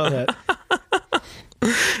 Yeah, I saw that.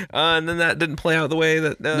 And then that didn't play out the way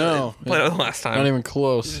that No. it played out the last time. Not even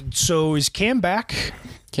close. So is Cam back?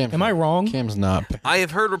 Cam, Am I wrong? Cam's not. I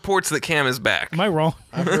have heard reports that Cam is back. Am I wrong?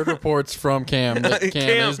 I've heard reports from Cam that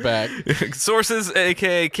Cam is back. Sources,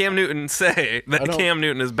 aka Cam Newton, say that don't- Cam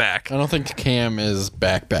Newton is back. I don't think Cam is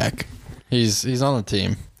back. He's on the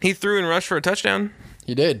team. He threw and rushed for a touchdown.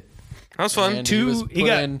 He did. That was fun. And Two- he was he put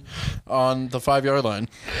got- in on the 5-yard line.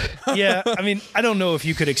 Yeah, I mean, I don't know if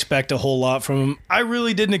you could expect a whole lot from him. I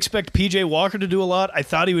really didn't expect PJ Walker to do a lot. I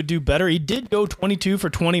thought he would do better. He did go 22 for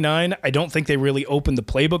 29. I don't think they really opened the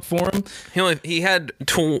playbook for him. He had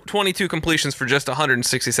 22 completions for just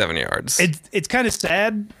 167 yards. It's kind of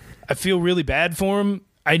sad. I feel really bad for him.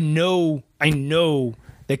 I know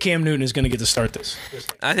that Cam Newton is going to get to start this.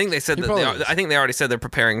 I think they said that. probably is. I think they already said they're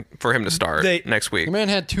preparing for him to start next week. The man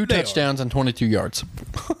had 2 They are. touchdowns and 22 yards.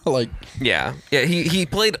 Like, Yeah. He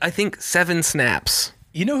played I think 7 snaps.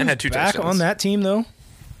 You know And who's had 2 back touchdowns. on that team, though?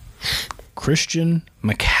 Christian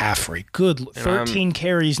McCaffrey. Good. 13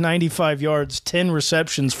 carries, 95 yards, 10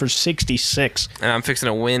 receptions for 66. And I'm fixing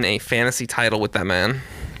to win a fantasy title with that man.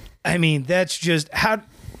 I mean, that's just how...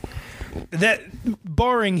 That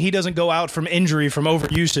barring he doesn't go out from injury from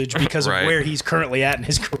overusage because Right. of where he's currently at in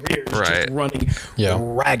his career, he's Right. just running Yeah.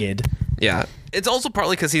 ragged. Yeah. It's also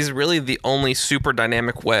partly because he's really the only super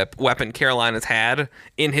dynamic weapon Carolina's had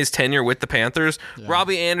in his tenure with the Panthers.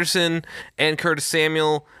 Robbie Anderson and Curtis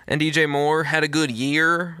Samuel and DJ Moore had a good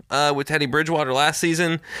year with Teddy Bridgewater last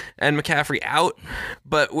season and McCaffrey out.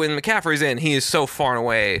 But when McCaffrey's in, he is so far and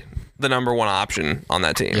away the number one option on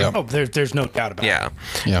that team. Yeah. Oh, there's no doubt about it. Yeah.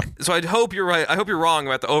 yeah. So I hope you're right. I hope you're wrong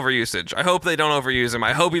about the overusage. I hope they don't overuse him.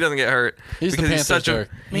 I hope he doesn't get hurt. He's the because Panthers. Derek.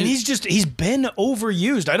 I mean, he's been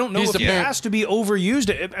overused. I don't know He's if the he Pan- has to be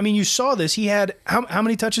overused. I mean, you saw this. He had how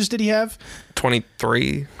many touches did he have?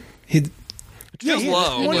 23. He feels had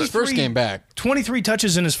low. In his 23 first game back. 23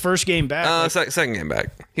 touches in his first game back. Second game back.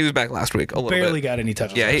 He was back last week a little barely bit. got any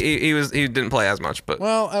touches. Yeah, he didn't play as much, but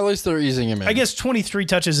Well, at least they're easing him in. I guess 23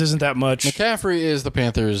 touches isn't that much. McCaffrey is the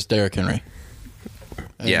Panthers' Derrick Henry.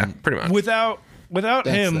 yeah, pretty much. Without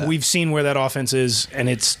him, that. we've seen where that offense is, and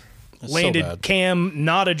it's so landed bad. Cam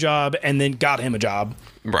not a job, and then got him a job,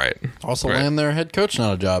 Right. Also Right. land their head coach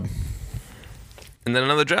not a job. And then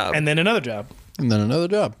another job. and then another job. And then another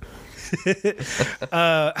job.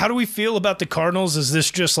 How do we feel about the Cardinals? Is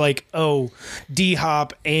this just like, D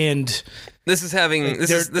Hop and this is having this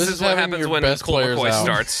is this is what having happens your when best Colt players McCoy out.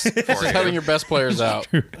 starts. For Just you. having your best players out.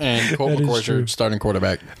 And Colt is McCoy's true. your starting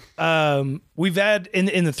quarterback. we've had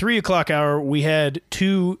in the 3 o'clock hour, we had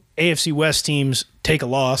 2 AFC West teams take a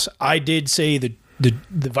loss. I did say the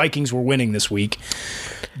Vikings were winning this week.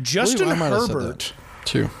 Justin I might have said Herbert. that,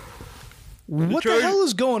 too. What the hell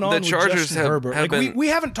is going on the with Chargers Justin have- Herbert? have Like, been- we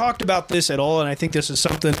haven't talked about this at all, and I think this is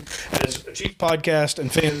something as a Chiefs podcast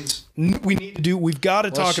and fans we need to do. We've got to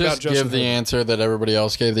Let's talk about just Justin give the Herbert. answer that everybody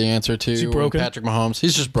else gave the answer to. he broken? Patrick Mahomes.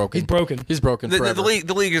 He's just broken. He's broken. He's broken forever.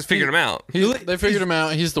 The league has figured him out. They figured him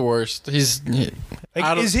out. He's the worst. He's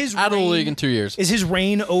out of the reign- league in 2 years. Is his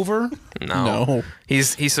reign over? No. He's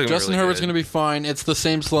still Justin really Herbert's good. going to be fine. It's the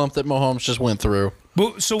same slump that Mahomes just went through.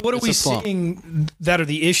 But, so what are It's we a slump. seeing that are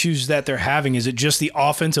the issues that they're having? Is it just the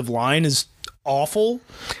offensive line is awful?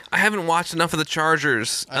 I haven't watched enough of the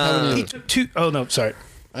Chargers. haven't either. He took two oh no, sorry.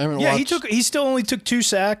 I haven't Yeah, watched. he still only took 2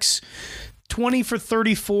 sacks, 20 for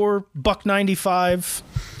 34, $195.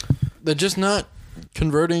 They're just not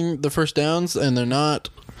converting the first downs, and they're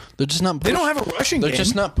just not. They don't have a rushing They're game.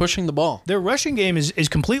 just not pushing the ball. Their rushing game is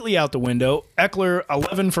completely out the window. Eckler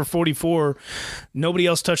 11 for 44. Nobody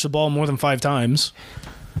else touched the ball more than 5 times.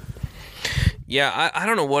 Yeah, I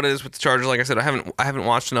don't know what it is with the Chargers. Like I said, I haven't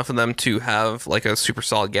watched enough of them to have like a super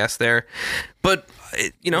solid guess there. But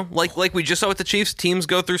like we just saw with the Chiefs, teams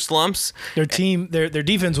go through slumps. Their team, their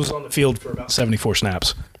defense was on the field for about 74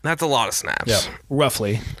 snaps, That's a lot of snaps.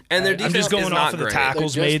 roughly. And their defense I'm just going is off not of the great.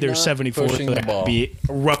 tackles They're just made. There's not 74, so pushing the that ball. would be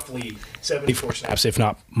roughly 74 snaps, if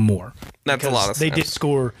not more. That's a Because lot of They did snaps.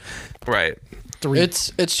 score Right. 3.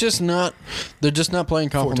 It's just not. They're just not playing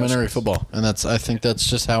complementary touchdowns. football, and I think that's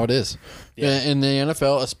just how it is. In the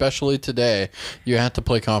NFL, especially today, you have to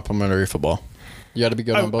play complementary football. You got to be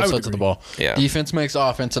good I on both would sides of the agree. ball. Yeah. Defense makes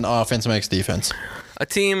offense, and offense makes defense. A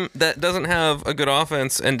team that doesn't have a good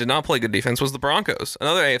offense and did not play good defense was the Broncos,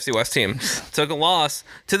 another AFC West team. Took a loss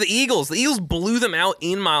to the Eagles. The Eagles blew them out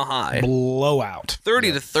in Mile High, blowout.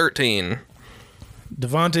 30-13.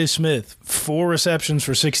 Devontae Smith, 4 receptions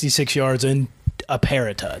for 66 yards and a pair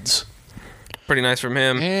of tuds. Pretty nice from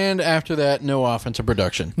him. And after that, no offensive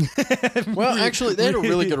production. Well, actually, they had a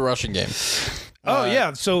really good rushing game. Oh,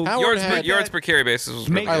 yeah. So Howard Yards per carry basis was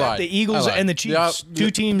make really I good. lied. the Eagles I lied. and the Chiefs, 2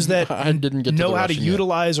 teams that I didn't get to know the how to rushing yet.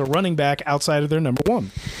 utilize a running back outside of their number 1.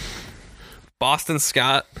 Boston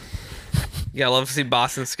Scott. Yeah, I love to see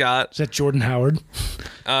Boston Scott. Is that Jordan Howard?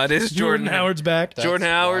 It is Jordan Howard's back. Jordan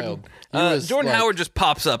That's Howard. wild. He was Jordan like- Howard just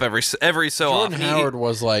pops up every so Jordan often. Howard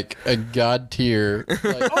was like a god tier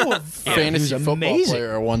fantasy he was football amazing.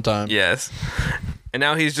 player at one time. Yes. And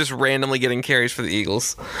now he's just randomly getting carries for the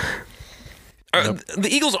Eagles. The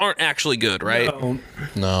Eagles aren't actually good, right? No.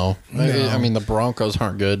 No. I mean, the Broncos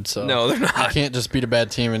aren't good, so No, they're not. You can't just beat a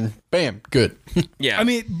bad team and bam, good. Yeah. I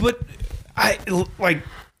mean, but I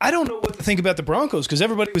don't know what to think about the Broncos because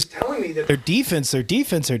everybody was telling me that their defense,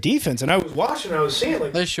 and I was watching, I was seeing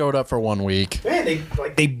like, They showed up for 1 week. man,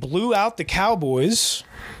 they blew out the Cowboys.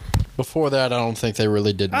 Before that, I don't think they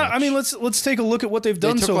really did much. I mean, let's take a look at what they've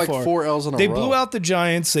done took so like far. 4 L's in a They row. blew out the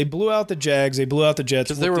Giants. They blew out the Jags. They blew out the Jets.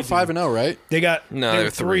 they were 5-0, right? They got No, they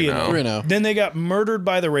they were were 3-0. 3-0. Then they got murdered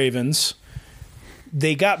by the Ravens.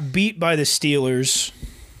 They got beat by the Steelers.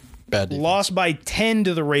 Bad defense. Lost by 10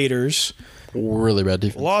 to the Raiders. Really bad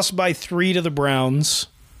defense. Lost by 3 to the Browns.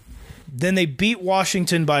 Then they beat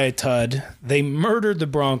Washington by a tud. They murdered the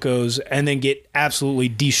Broncos and then get absolutely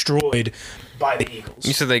destroyed by the Eagles.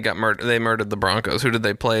 you said they got murdered. They murdered the Broncos. Who did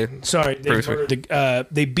they play? Sorry,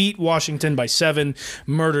 they beat Washington by 7,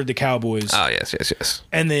 murdered the Cowboys, Oh, yes.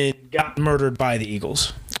 and then got murdered by the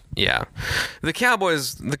Eagles. Yeah. The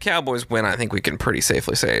Cowboys win, I think we can pretty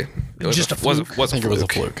safely say. It was Just a was fluke. I think it was a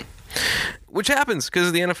fluke. Which happens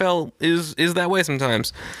because the NFL is that way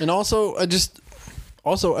sometimes. And also, I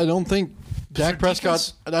don't think Dak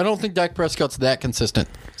Prescott. I don't think Dak Prescott's that consistent.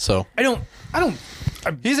 So I don't.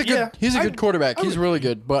 he's a good quarterback. He's really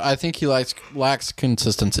good, but I think he lacks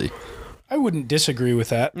consistency. I wouldn't disagree with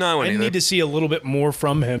that. No, I wouldn't either. need to see a little bit more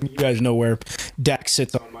from him. You guys know where Dak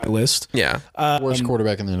sits on my list. Yeah. Worst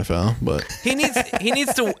quarterback in the NFL, but He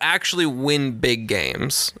needs to actually win big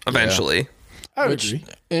games eventually. I would which, agree.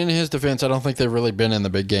 in his defense, I don't think they've really been in the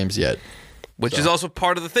big games yet. Which is also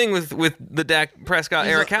part of the thing with the Dak Prescott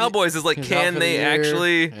era Cowboys is like, he's out can for the they year,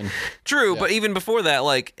 actually? and- True, but even before that,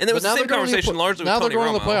 like, and it was But the now same they're going to the conversation largely now with they're Tony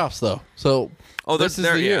going to the Romo. playoffs though. So Oh, this is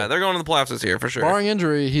they're the year. they're going to the playoffs this year for sure. Barring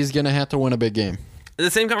injury, he's going to have to win a big game. The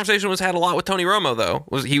same conversation was had a lot with Tony Romo though.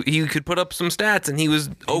 Was he could put up some stats and he was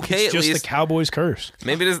okay It's at just least. the Cowboys' curse.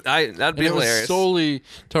 Maybe that'd be And it was hilarious. solely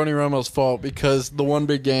Tony Romo's fault because the one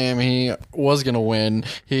big game he was going to win,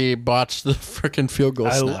 he botched the freaking field goal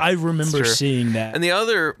snap. I remember It's true. seeing that. And the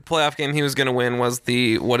other playoff game he was going to win was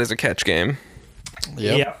the what is a catch game.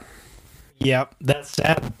 Yep. That's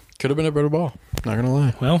sad. Could have been a better ball. Not going to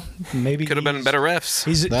lie. Well, maybe Could have been better refs.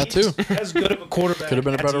 He's That he's too. as good of a quarterback. Could have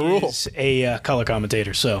been a as better he rule. is a color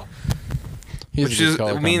commentator. So He's a Which good is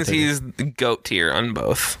color means commentator. he's the GOAT tier on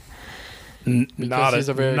both. Not he's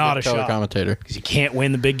a very not good a color shot. commentator. Because he can't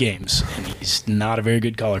win the big games, and he's not a very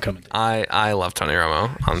good color commentator. I love Tony Romo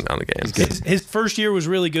on the games. His first year was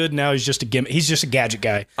really good. Now he's just a gimmick. He's just a gadget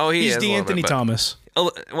guy. Oh, he's is a the little Anthony bit, but- Thomas.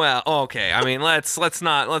 Well, okay. I mean, let's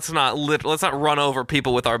not run over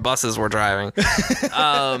people with our buses we're driving.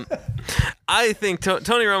 I think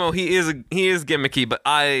Tony Romo he is gimmicky, but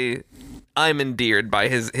I'm endeared by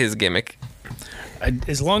his gimmick.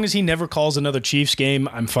 As long as he never calls another Chiefs game,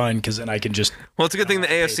 I'm fine because then I can just. Well, it's a good thing the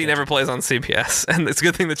AFC never plays on CBS, and it's a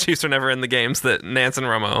good thing the Chiefs are never in the games that Nance and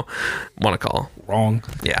Romo want to call. Wrong.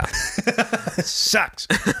 Yeah. Sucks.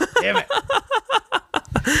 Damn it.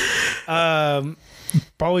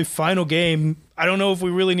 Probably final game. I don't know if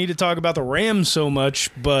we really need to talk about the Rams so much,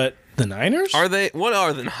 but the Niners? What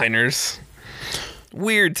are the Niners?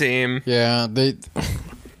 Weird team. Yeah,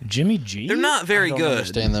 Jimmy G? They're not very don't good.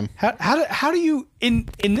 understand them. How do you in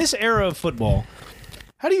this era of football?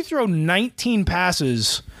 How do you throw 19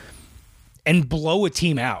 passes and blow a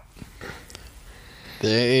team out?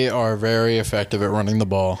 They are very effective at running the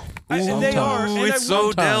ball. And they are. Ooh, And it's I will-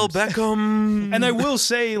 Odell Beckham. And I will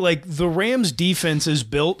say, like, the Rams' defense is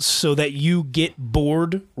built so that you get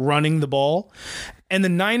bored running the ball, and the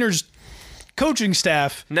Niners' coaching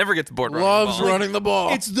staff. Never gets bored running Loves the ball. running the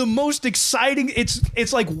ball. It's the most exciting.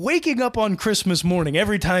 It's like waking up on Christmas morning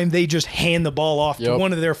every time they just hand the ball off to Yep.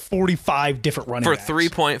 one of their 45 different running For backs.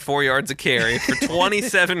 3.4 yards a carry for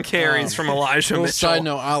 27 carries from Elijah Little Mitchell. side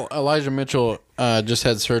note: Elijah Mitchell just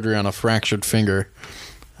had surgery on a fractured finger,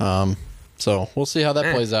 so we'll see how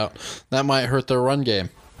that plays out. That might hurt their run game,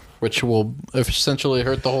 which will essentially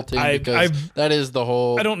hurt the whole team because that is the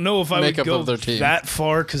whole. I don't know if I would makeup go of their team. that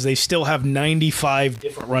far because they still have 95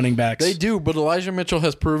 different running backs. They do, but Elijah Mitchell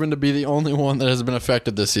has proven to be the only one that has been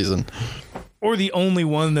affected this season or the only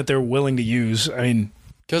one that they're willing to use. I mean,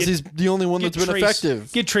 because he's the only one that's been effective.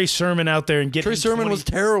 Get Trey Sermon out there and get Trey him Sermon 20 was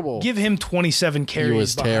terrible. Give him 27 carries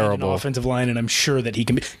was behind terrible. an offensive line, and I'm sure that he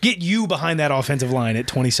can get you behind that offensive line at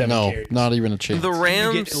 27 No, carries. not even a chance. The You get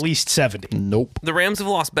Rams. at least 70. Nope. The Rams have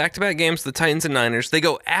lost back-to-back games to the Titans and Niners. They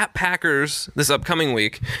go at Packers this upcoming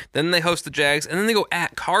week. Then they host the Jags, and then they go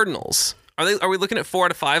at Cardinals. Are we looking at 4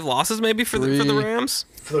 out of 5 losses maybe for the Three. Rams?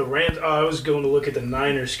 For the Rams, I was going to look at the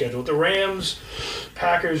Niners schedule. The Rams,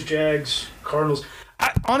 Packers, Jags, Cardinals.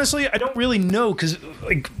 Honestly, I don't really know because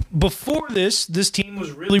like before this team was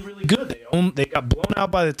really, really good. They got blown out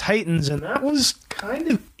by the Titans, and that was kind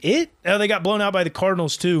of it. They got blown out by the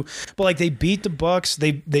Cardinals too, but like they beat the Bucks.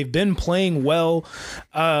 They've been playing well.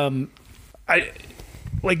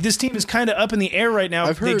 This team is kind of up in the air right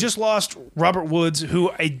now. They just lost Robert Woods,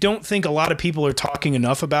 who I don't think a lot of people are talking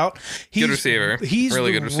enough about. He's, Good receiver. He's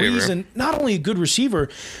Really the good receiver. reason, not only a good receiver,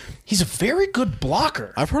 he's a very good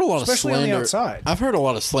blocker. I've heard a lot especially of slander. on the outside. I've heard a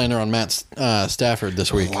lot of slander on Matt Stafford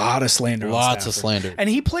this week. A lot of slander. on Lots of Stafford. slander. And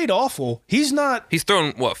he played awful. He's not. He's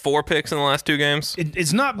thrown, 4 picks in the last 2 games?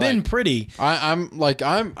 It's not been Like, pretty.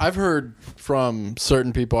 I've heard from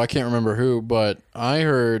certain people, I can't remember who, but I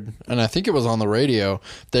heard, and I think it was on the radio,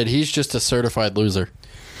 that he's just a certified loser.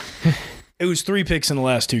 It was 3 picks in the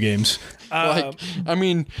last 2 games.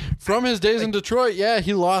 From his days in Detroit, yeah,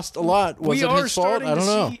 he lost a lot. Was it his fault? I don't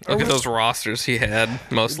know. Look at those rosters he had,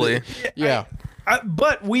 mostly. Yeah,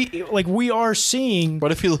 But we are seeing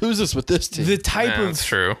but if he loses with this team, the type Yeah, of that's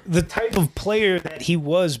true. the type of player that he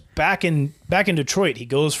was back in Detroit. He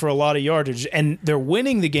goes for a lot of yardage, and they're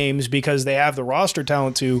winning the games because they have the roster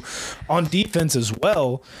talent to on defense as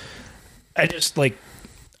well. I just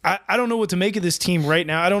I don't know what to make of this team right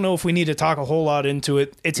now. I don't know if we need to talk a whole lot into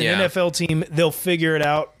it. It's an Yeah. NFL team. They'll figure it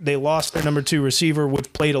out. They lost their number 2 receiver,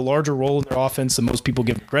 which played a larger role in their offense than most people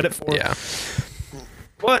give him credit for. Yeah.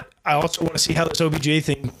 But I also want to see how this OBJ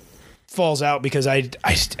thing falls out because I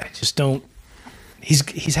just don't.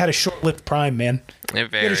 He's had a short-lived prime, man. He had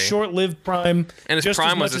Very. a short-lived prime. And his just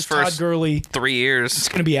prime as much was his as Todd first Gurley. 3 years. It's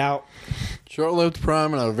going to be out. short-lived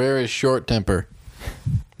prime and a very short temper.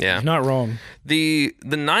 Yeah. You're not wrong. The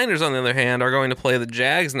Niners, on the other hand, are going to play the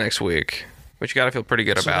Jags next week, which you got to feel pretty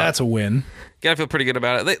good So about. that's a win. Got to feel pretty good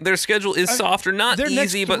about it. Their schedule is softer, not Their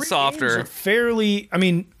next easy, 3 but softer. games are fairly. I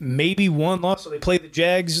mean, maybe one loss. So they play the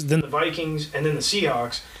Jags, then the Vikings, and then the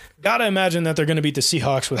Seahawks. Got to imagine that they're going to beat the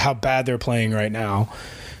Seahawks with how bad they're playing right now.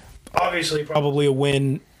 Obviously, probably a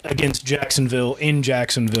win against Jacksonville in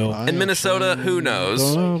Jacksonville. In Minnesota, who knows?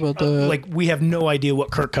 Don't know about that. We have no idea what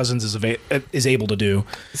Kirk Cousins is able to do.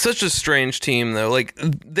 Such a strange team, though. Like,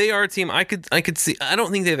 they are a team I could see. I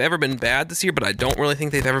don't think they've ever been bad this year, but I don't really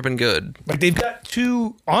think they've ever been good. Like they've got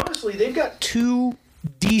 2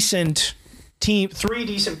 decent 3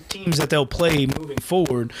 decent teams that they'll play moving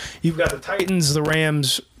forward. You've got the Titans, the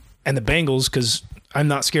Rams, and the Bengals because I'm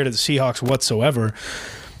not scared of the Seahawks whatsoever.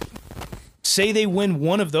 Say they win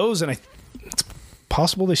one of those, and it's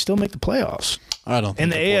possible they still make the playoffs. I don't think In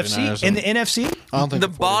the AFC, in the NFC, I don't think The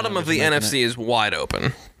bottom of the 49ers are making it. NFC is wide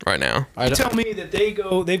open right now. I don't, tell me that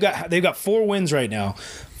they've got 4 wins right now.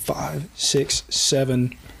 5, 6,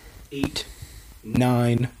 7, 8,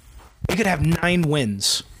 9. They could have 9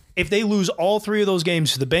 wins. If they lose all 3 of those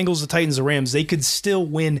games to the Bengals, the Titans, the Rams, they could still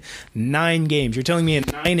win 9 games. You're telling me a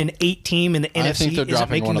 9-8 team in the I NFC think they're isn't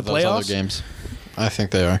dropping making one the of those other playoffs? games. I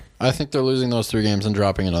think they are. I think they're losing those 3 games and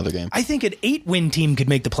dropping another game. I think an 8-win team could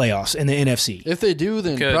make the playoffs in the NFC. If they do,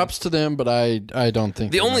 then Good. props to them, but I don't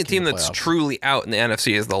think The they're only making team the that's playoffs. truly out in the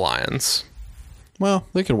NFC is the Lions. Well,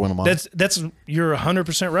 they could win them all. That's you're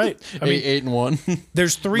 100% right. I mean, 8-1.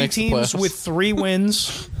 there's 3 Makes the teams playoffs. with 3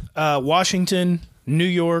 wins: Washington, New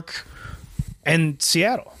York, and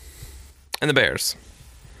Seattle. And the Bears.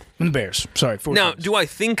 And the Bears. Sorry. 4 Now, teams. do I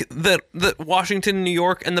think that Washington, New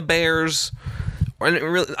York, and the Bears, and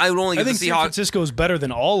really, I would only I give think the San Seahawks. Francisco is better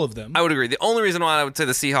than all of them. I would agree. The only reason why I would say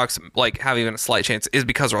the Seahawks have even a slight chance is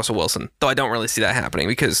because Russell Wilson. Though I don't really see that happening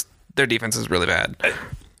because their defense is really bad.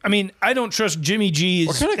 I mean, I don't trust Jimmy G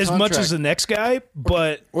What kind of as much contract- as the next guy,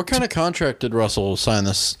 but What kind of contract did Russell sign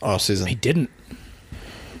this he offseason? didn't.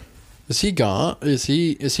 Is he gone? Is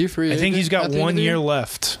he free? I think agent he's at got the end of 1 the year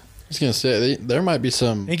left. I was gonna say there might be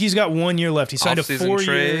some I think he's got 1 year left. He signed a Off-season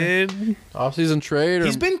 4-year. trade. offseason trade. Or,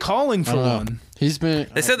 He's been calling for I don't know. one. He's been.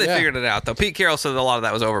 They said they figured it out though. Pete Carroll said a lot of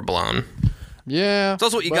that was overblown. Yeah, So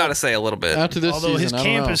that's what you but got to say a little bit. After this Although season, his I don't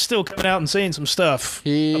camp know. is still coming out and saying some stuff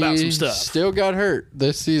he about some stuff still got hurt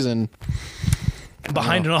this season.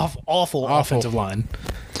 behind an awful offensive line.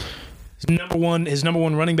 His number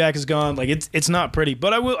one running back is gone. Like it's not pretty.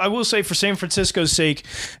 But I will say for San Francisco's sake,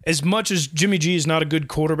 as much as Jimmy G is not a good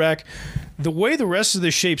quarterback, the way the rest of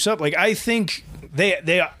this shapes up, like I think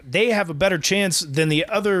they have a better chance than the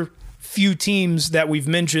other few teams that we've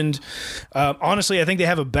mentioned. Honestly, I think they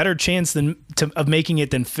have a better chance of making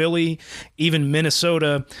it than Philly, even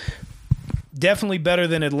Minnesota. Definitely better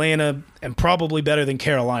than Atlanta, and probably better than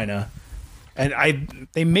Carolina. And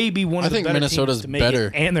they may be one I of the think better Minnesota's teams to make better.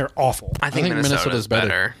 it, and they're awful. I think Minnesota's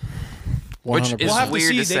better. 100%. is We'll have to weird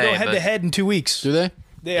see. to They say, go head but- to head in 2 weeks. Do they?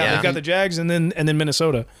 Yeah, they've got the Jags and then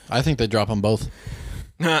Minnesota. I think they drop them both.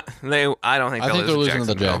 I don't think I think they're losing to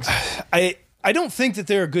the Jacksonville. Jags. I don't think that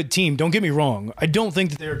they're a good team. Don't get me wrong. I don't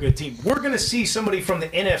think that they're a good team. We're going to see somebody from the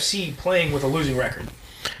NFC playing with a losing record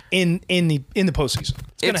in the postseason.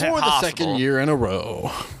 It's going It's to For happen. the possible. second year in a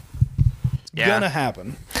row. Yeah. Gonna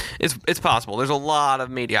happen. It's possible. There's a lot of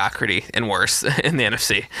mediocrity and worse in the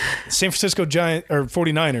NFC. San Francisco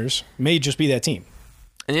 49ers may just be that team.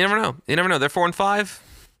 And you never know. You never know. They're 4-5,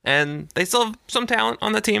 and they still have some talent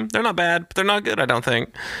on the team. They're not bad, but they're not good, I don't think.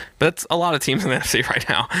 But that's a lot of teams in the NFC right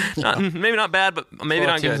now. Maybe not bad, but maybe Well,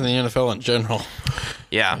 not teams good. in the NFL in general.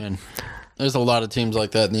 Yeah. And there's a lot of teams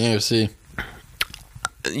like that in the AFC.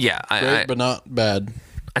 Yeah. Great, but not bad.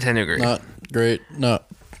 I tend to agree. Not great. Not.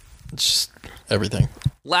 It's just everything.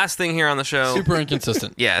 Last thing here on the show. Super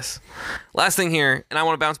inconsistent. Yes. Last thing here, and I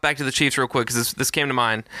want to bounce back to the Chiefs real quick because this came to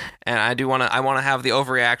mind, and I want to have the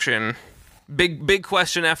overreaction. Big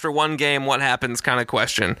question after one game, what happens kind of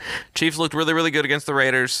question. Chiefs looked really, really good against the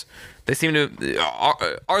Raiders. They seem to.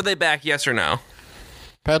 Are they back? Yes or no?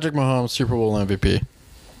 Patrick Mahomes, Super Bowl MVP.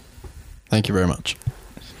 Thank you very much.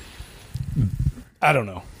 I don't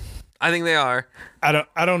know. I think they are. I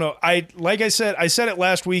don't know. I said it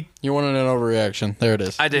last week. You wanted an overreaction. There it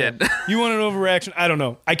is. I did. You want an overreaction? I don't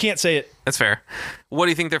know. I can't say it. That's fair. What do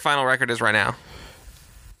you think their final record is right now?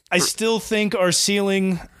 I still think our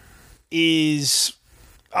ceiling is.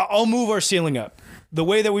 I'll move our ceiling up. The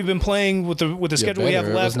way that we've been playing with the You schedule we have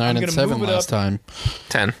better. It was left, I'm 9 going and to 7 move it last up. time.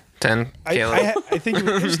 10. Caleb. I think it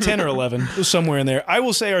was 10 or 11. It was somewhere in there. I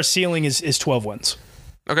will say our ceiling is 12 wins.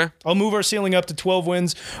 Okay. I'll move our ceiling up to 12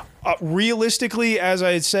 wins. Realistically, as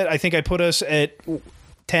I said, I think I put us at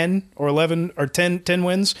 10 or 11 or 10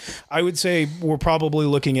 wins. I would say we're probably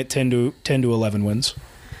looking at 10 to 11 wins.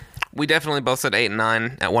 We definitely both said 8 and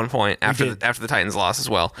 9 at one point after did. after the Titans loss as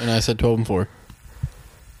well. And I said 12 and 4.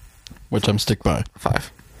 Which I'm stick by.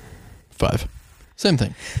 5. 5. Same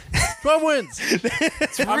thing. 12 wins.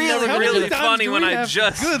 It's never really, gonna really get it. funny when I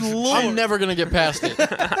just. Good lord. I'm never going to get past it.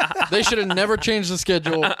 They should have never changed the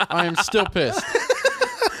schedule. I am still pissed.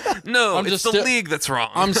 No, I'm it's just the still- league that's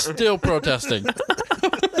wrong. I'm still protesting.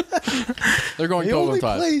 They're going They 12 only and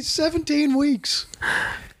 5. play 17 weeks.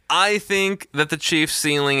 I think that the Chiefs'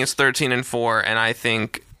 ceiling is 13 and 4, and I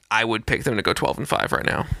think I would pick them to go 12 and 5 right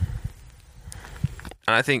now.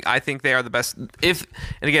 And I think they are the best. And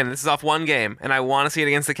again, this is off one game, and I want to see it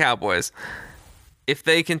against the Cowboys. If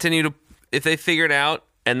they continue to, if they figured out,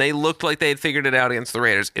 and they looked like they had figured it out against the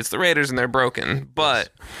Raiders, it's the Raiders and they're broken. But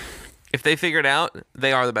if they figure it out,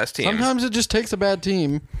 they are the best team. Sometimes it just takes a bad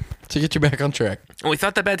team to get you back on track. We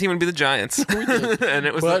thought that bad team would be the Giants. We did. And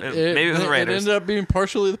it was But maybe it was the It Raiders. ended up being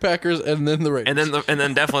partially the Packers and then the Raiders. And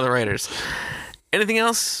then definitely the Raiders. Anything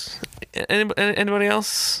else? Anybody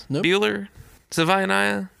else? Nope. Bueller,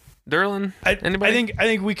 Savaianaya, Derlin. Anybody? I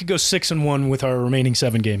think we could go 6-1 with our remaining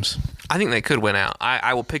 7 games. I think they could win out.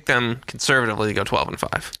 I will pick them conservatively to go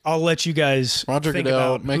 12-5. I'll let you guys Roger think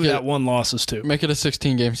Goodell, about make who it- that one loss is to. Make it a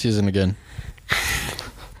 16-game season again.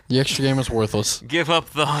 The extra game is worthless. Give up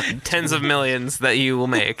the tens of millions that you will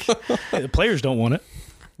make. The players don't want it.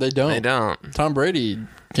 They don't. They don't. Tom Brady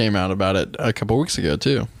came out about it a couple weeks ago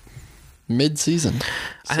too. Mid-season.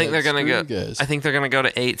 I think they're gonna Screw go. you guys. I think they're gonna go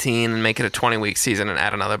to 18 and make it a 20-week season and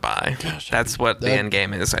add another bye. That's what the that- end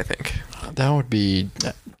game is. I think. That would be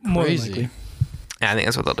More than crazy. likely. Yeah, I think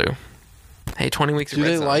that's what they'll do. Hey, 20 weeks. of Do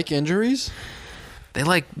red they zone. like injuries? They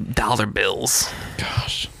like dollar bills.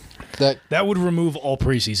 Gosh. That would remove all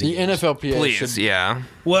preseason. The games. NFLPA Please, should yeah.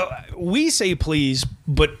 Well, we say please,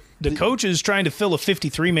 but the coaches trying to fill a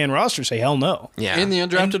 53-man roster say hell no. Yeah. and the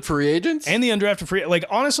undrafted free agents. And the undrafted free, like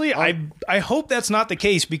honestly, I hope that's not the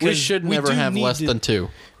case because we should never do have need less to- than 2.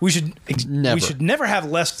 We should Never. We should never have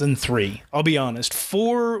less than 3. I'll be honest.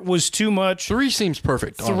 4 was too much. 3 seems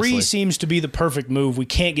perfect. 3 honestly. seems to be the perfect move. We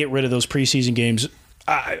can't get rid of those preseason games.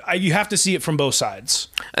 You have to see it from both sides.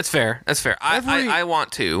 That's fair. That's fair. I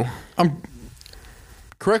want to.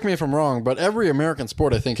 Correct me if I'm wrong, but every American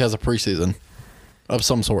sport I think has a preseason of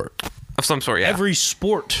some sort. Of some sort, yeah. Every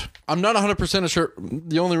sport. I'm not 100% sure.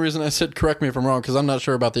 The only reason I said correct me if I'm wrong because I'm not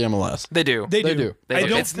sure about the MLS. They do. They They do. do. They I do.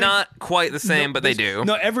 don't It's think- not quite the same, but they do.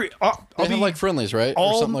 No, every. I'll They have be- like friendlies, right?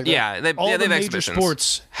 all- or something like that. Yeah, they all have the major exhibitions.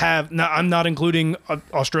 sports have. Now, I'm not including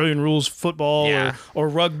Australian rules football Yeah. or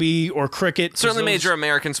rugby or cricket. 'cause Certainly those- major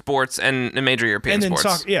American sports and major European and then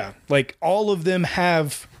sports. soccer. Yeah, like all of them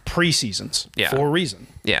have preseasons Yeah. for a reason.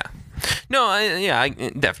 Yeah. No,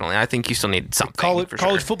 definitely. I think you still need something. College for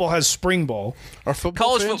sure. football has spring ball. Our football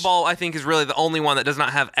College fans, football, I think, is really the only one that does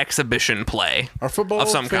not have exhibition play. Our football of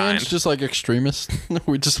some fans kind. just like extremists.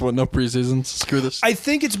 We just want no preseasons. Screw this. I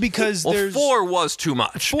think it's because Well, there's 4 was too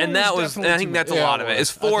much, 4 and that was was. definitely I think too that's much. a Yeah, lot of it it. was.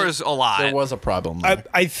 Is 4 is a lot. There was a problem there.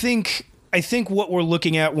 I think what we're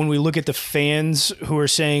looking at when we look at the fans who are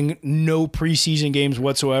saying no preseason games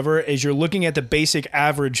whatsoever is you're looking at the basic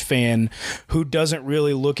average fan who doesn't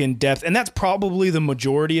really look in depth. And that's probably the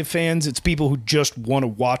majority of fans. It's people who just want to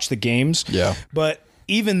watch the games. Yeah. But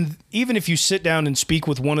even if you sit down and speak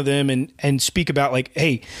with one of them and speak about like,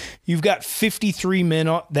 hey, you've got 53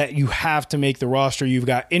 men that you have to make the roster. You've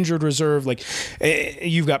got injured reserve, like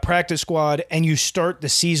you've got practice squad, and you start the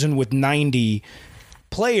season with 90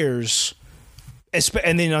 players.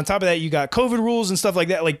 And then on top of that, you got COVID rules and stuff like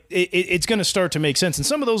that. Like it's going to start to make sense, and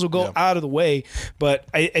some of those will go out of the way. But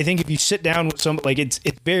I think if you sit down with some, like it's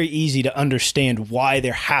very easy to understand why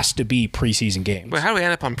there has to be preseason games. Wait, how do we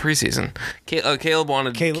end up on preseason? Caleb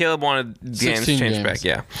wanted games 16 changed games.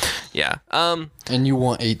 back. Yeah. And you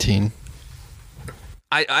want 18.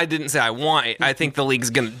 I didn't say I want it. I think the league's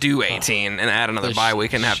going to do 18 and add another They bye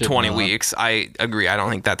week and have should 20 not. weeks. I agree. I don't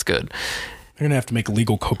think that's good. They're going to have to make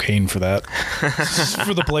legal cocaine for that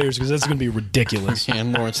for the players because that's going to be ridiculous.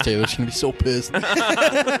 And Lawrence Taylor's going to be so pissed.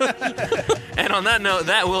 And on that note,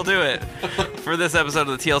 that will do it for this episode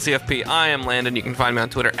of the TLCFP. I am Landon. You can find me on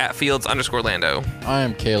Twitter at Fields_Lando. I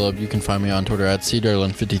am Caleb. You can find me on Twitter at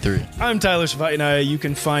cdarlin53. I'm Tyler Savaianaya. You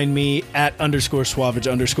can find me at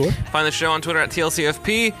 _Swavage_. Find the show on Twitter at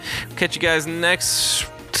TLCFP. Catch you guys next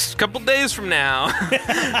couple days from now.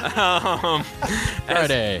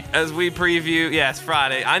 Friday. As we preview, yes,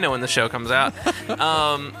 Friday. I know when the show comes out.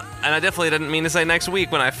 And I definitely didn't mean to say next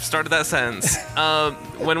week when I started that sentence.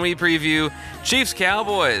 When we preview Chiefs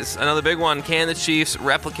Cowboys, another big one. Can the Chiefs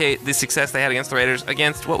replicate the success they had against the Raiders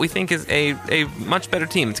against what we think is a much better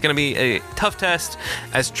team? It's going to be a tough test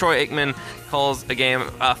as Troy Aikman calls a game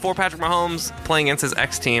for Patrick Mahomes playing against his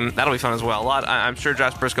ex-team. That'll be fun as well. I'm sure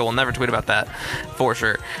Josh Briscoe will never tweet about that for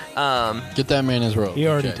sure. Get that man his robe. He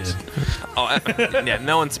already Jax. did. Yeah,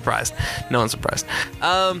 no one's surprised. No one's surprised.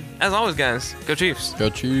 As always, guys, go Chiefs.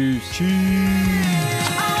 Go Chiefs.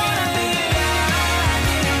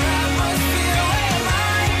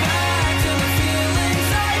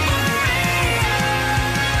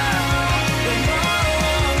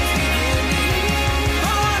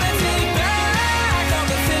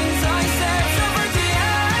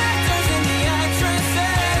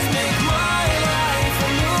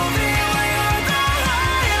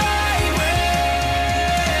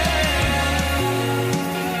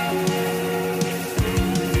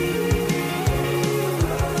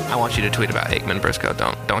 want you to tweet about Aikman Briscoe.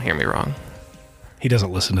 Don't hear me wrong. He doesn't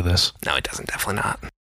listen to this. No, he doesn't. Definitely not.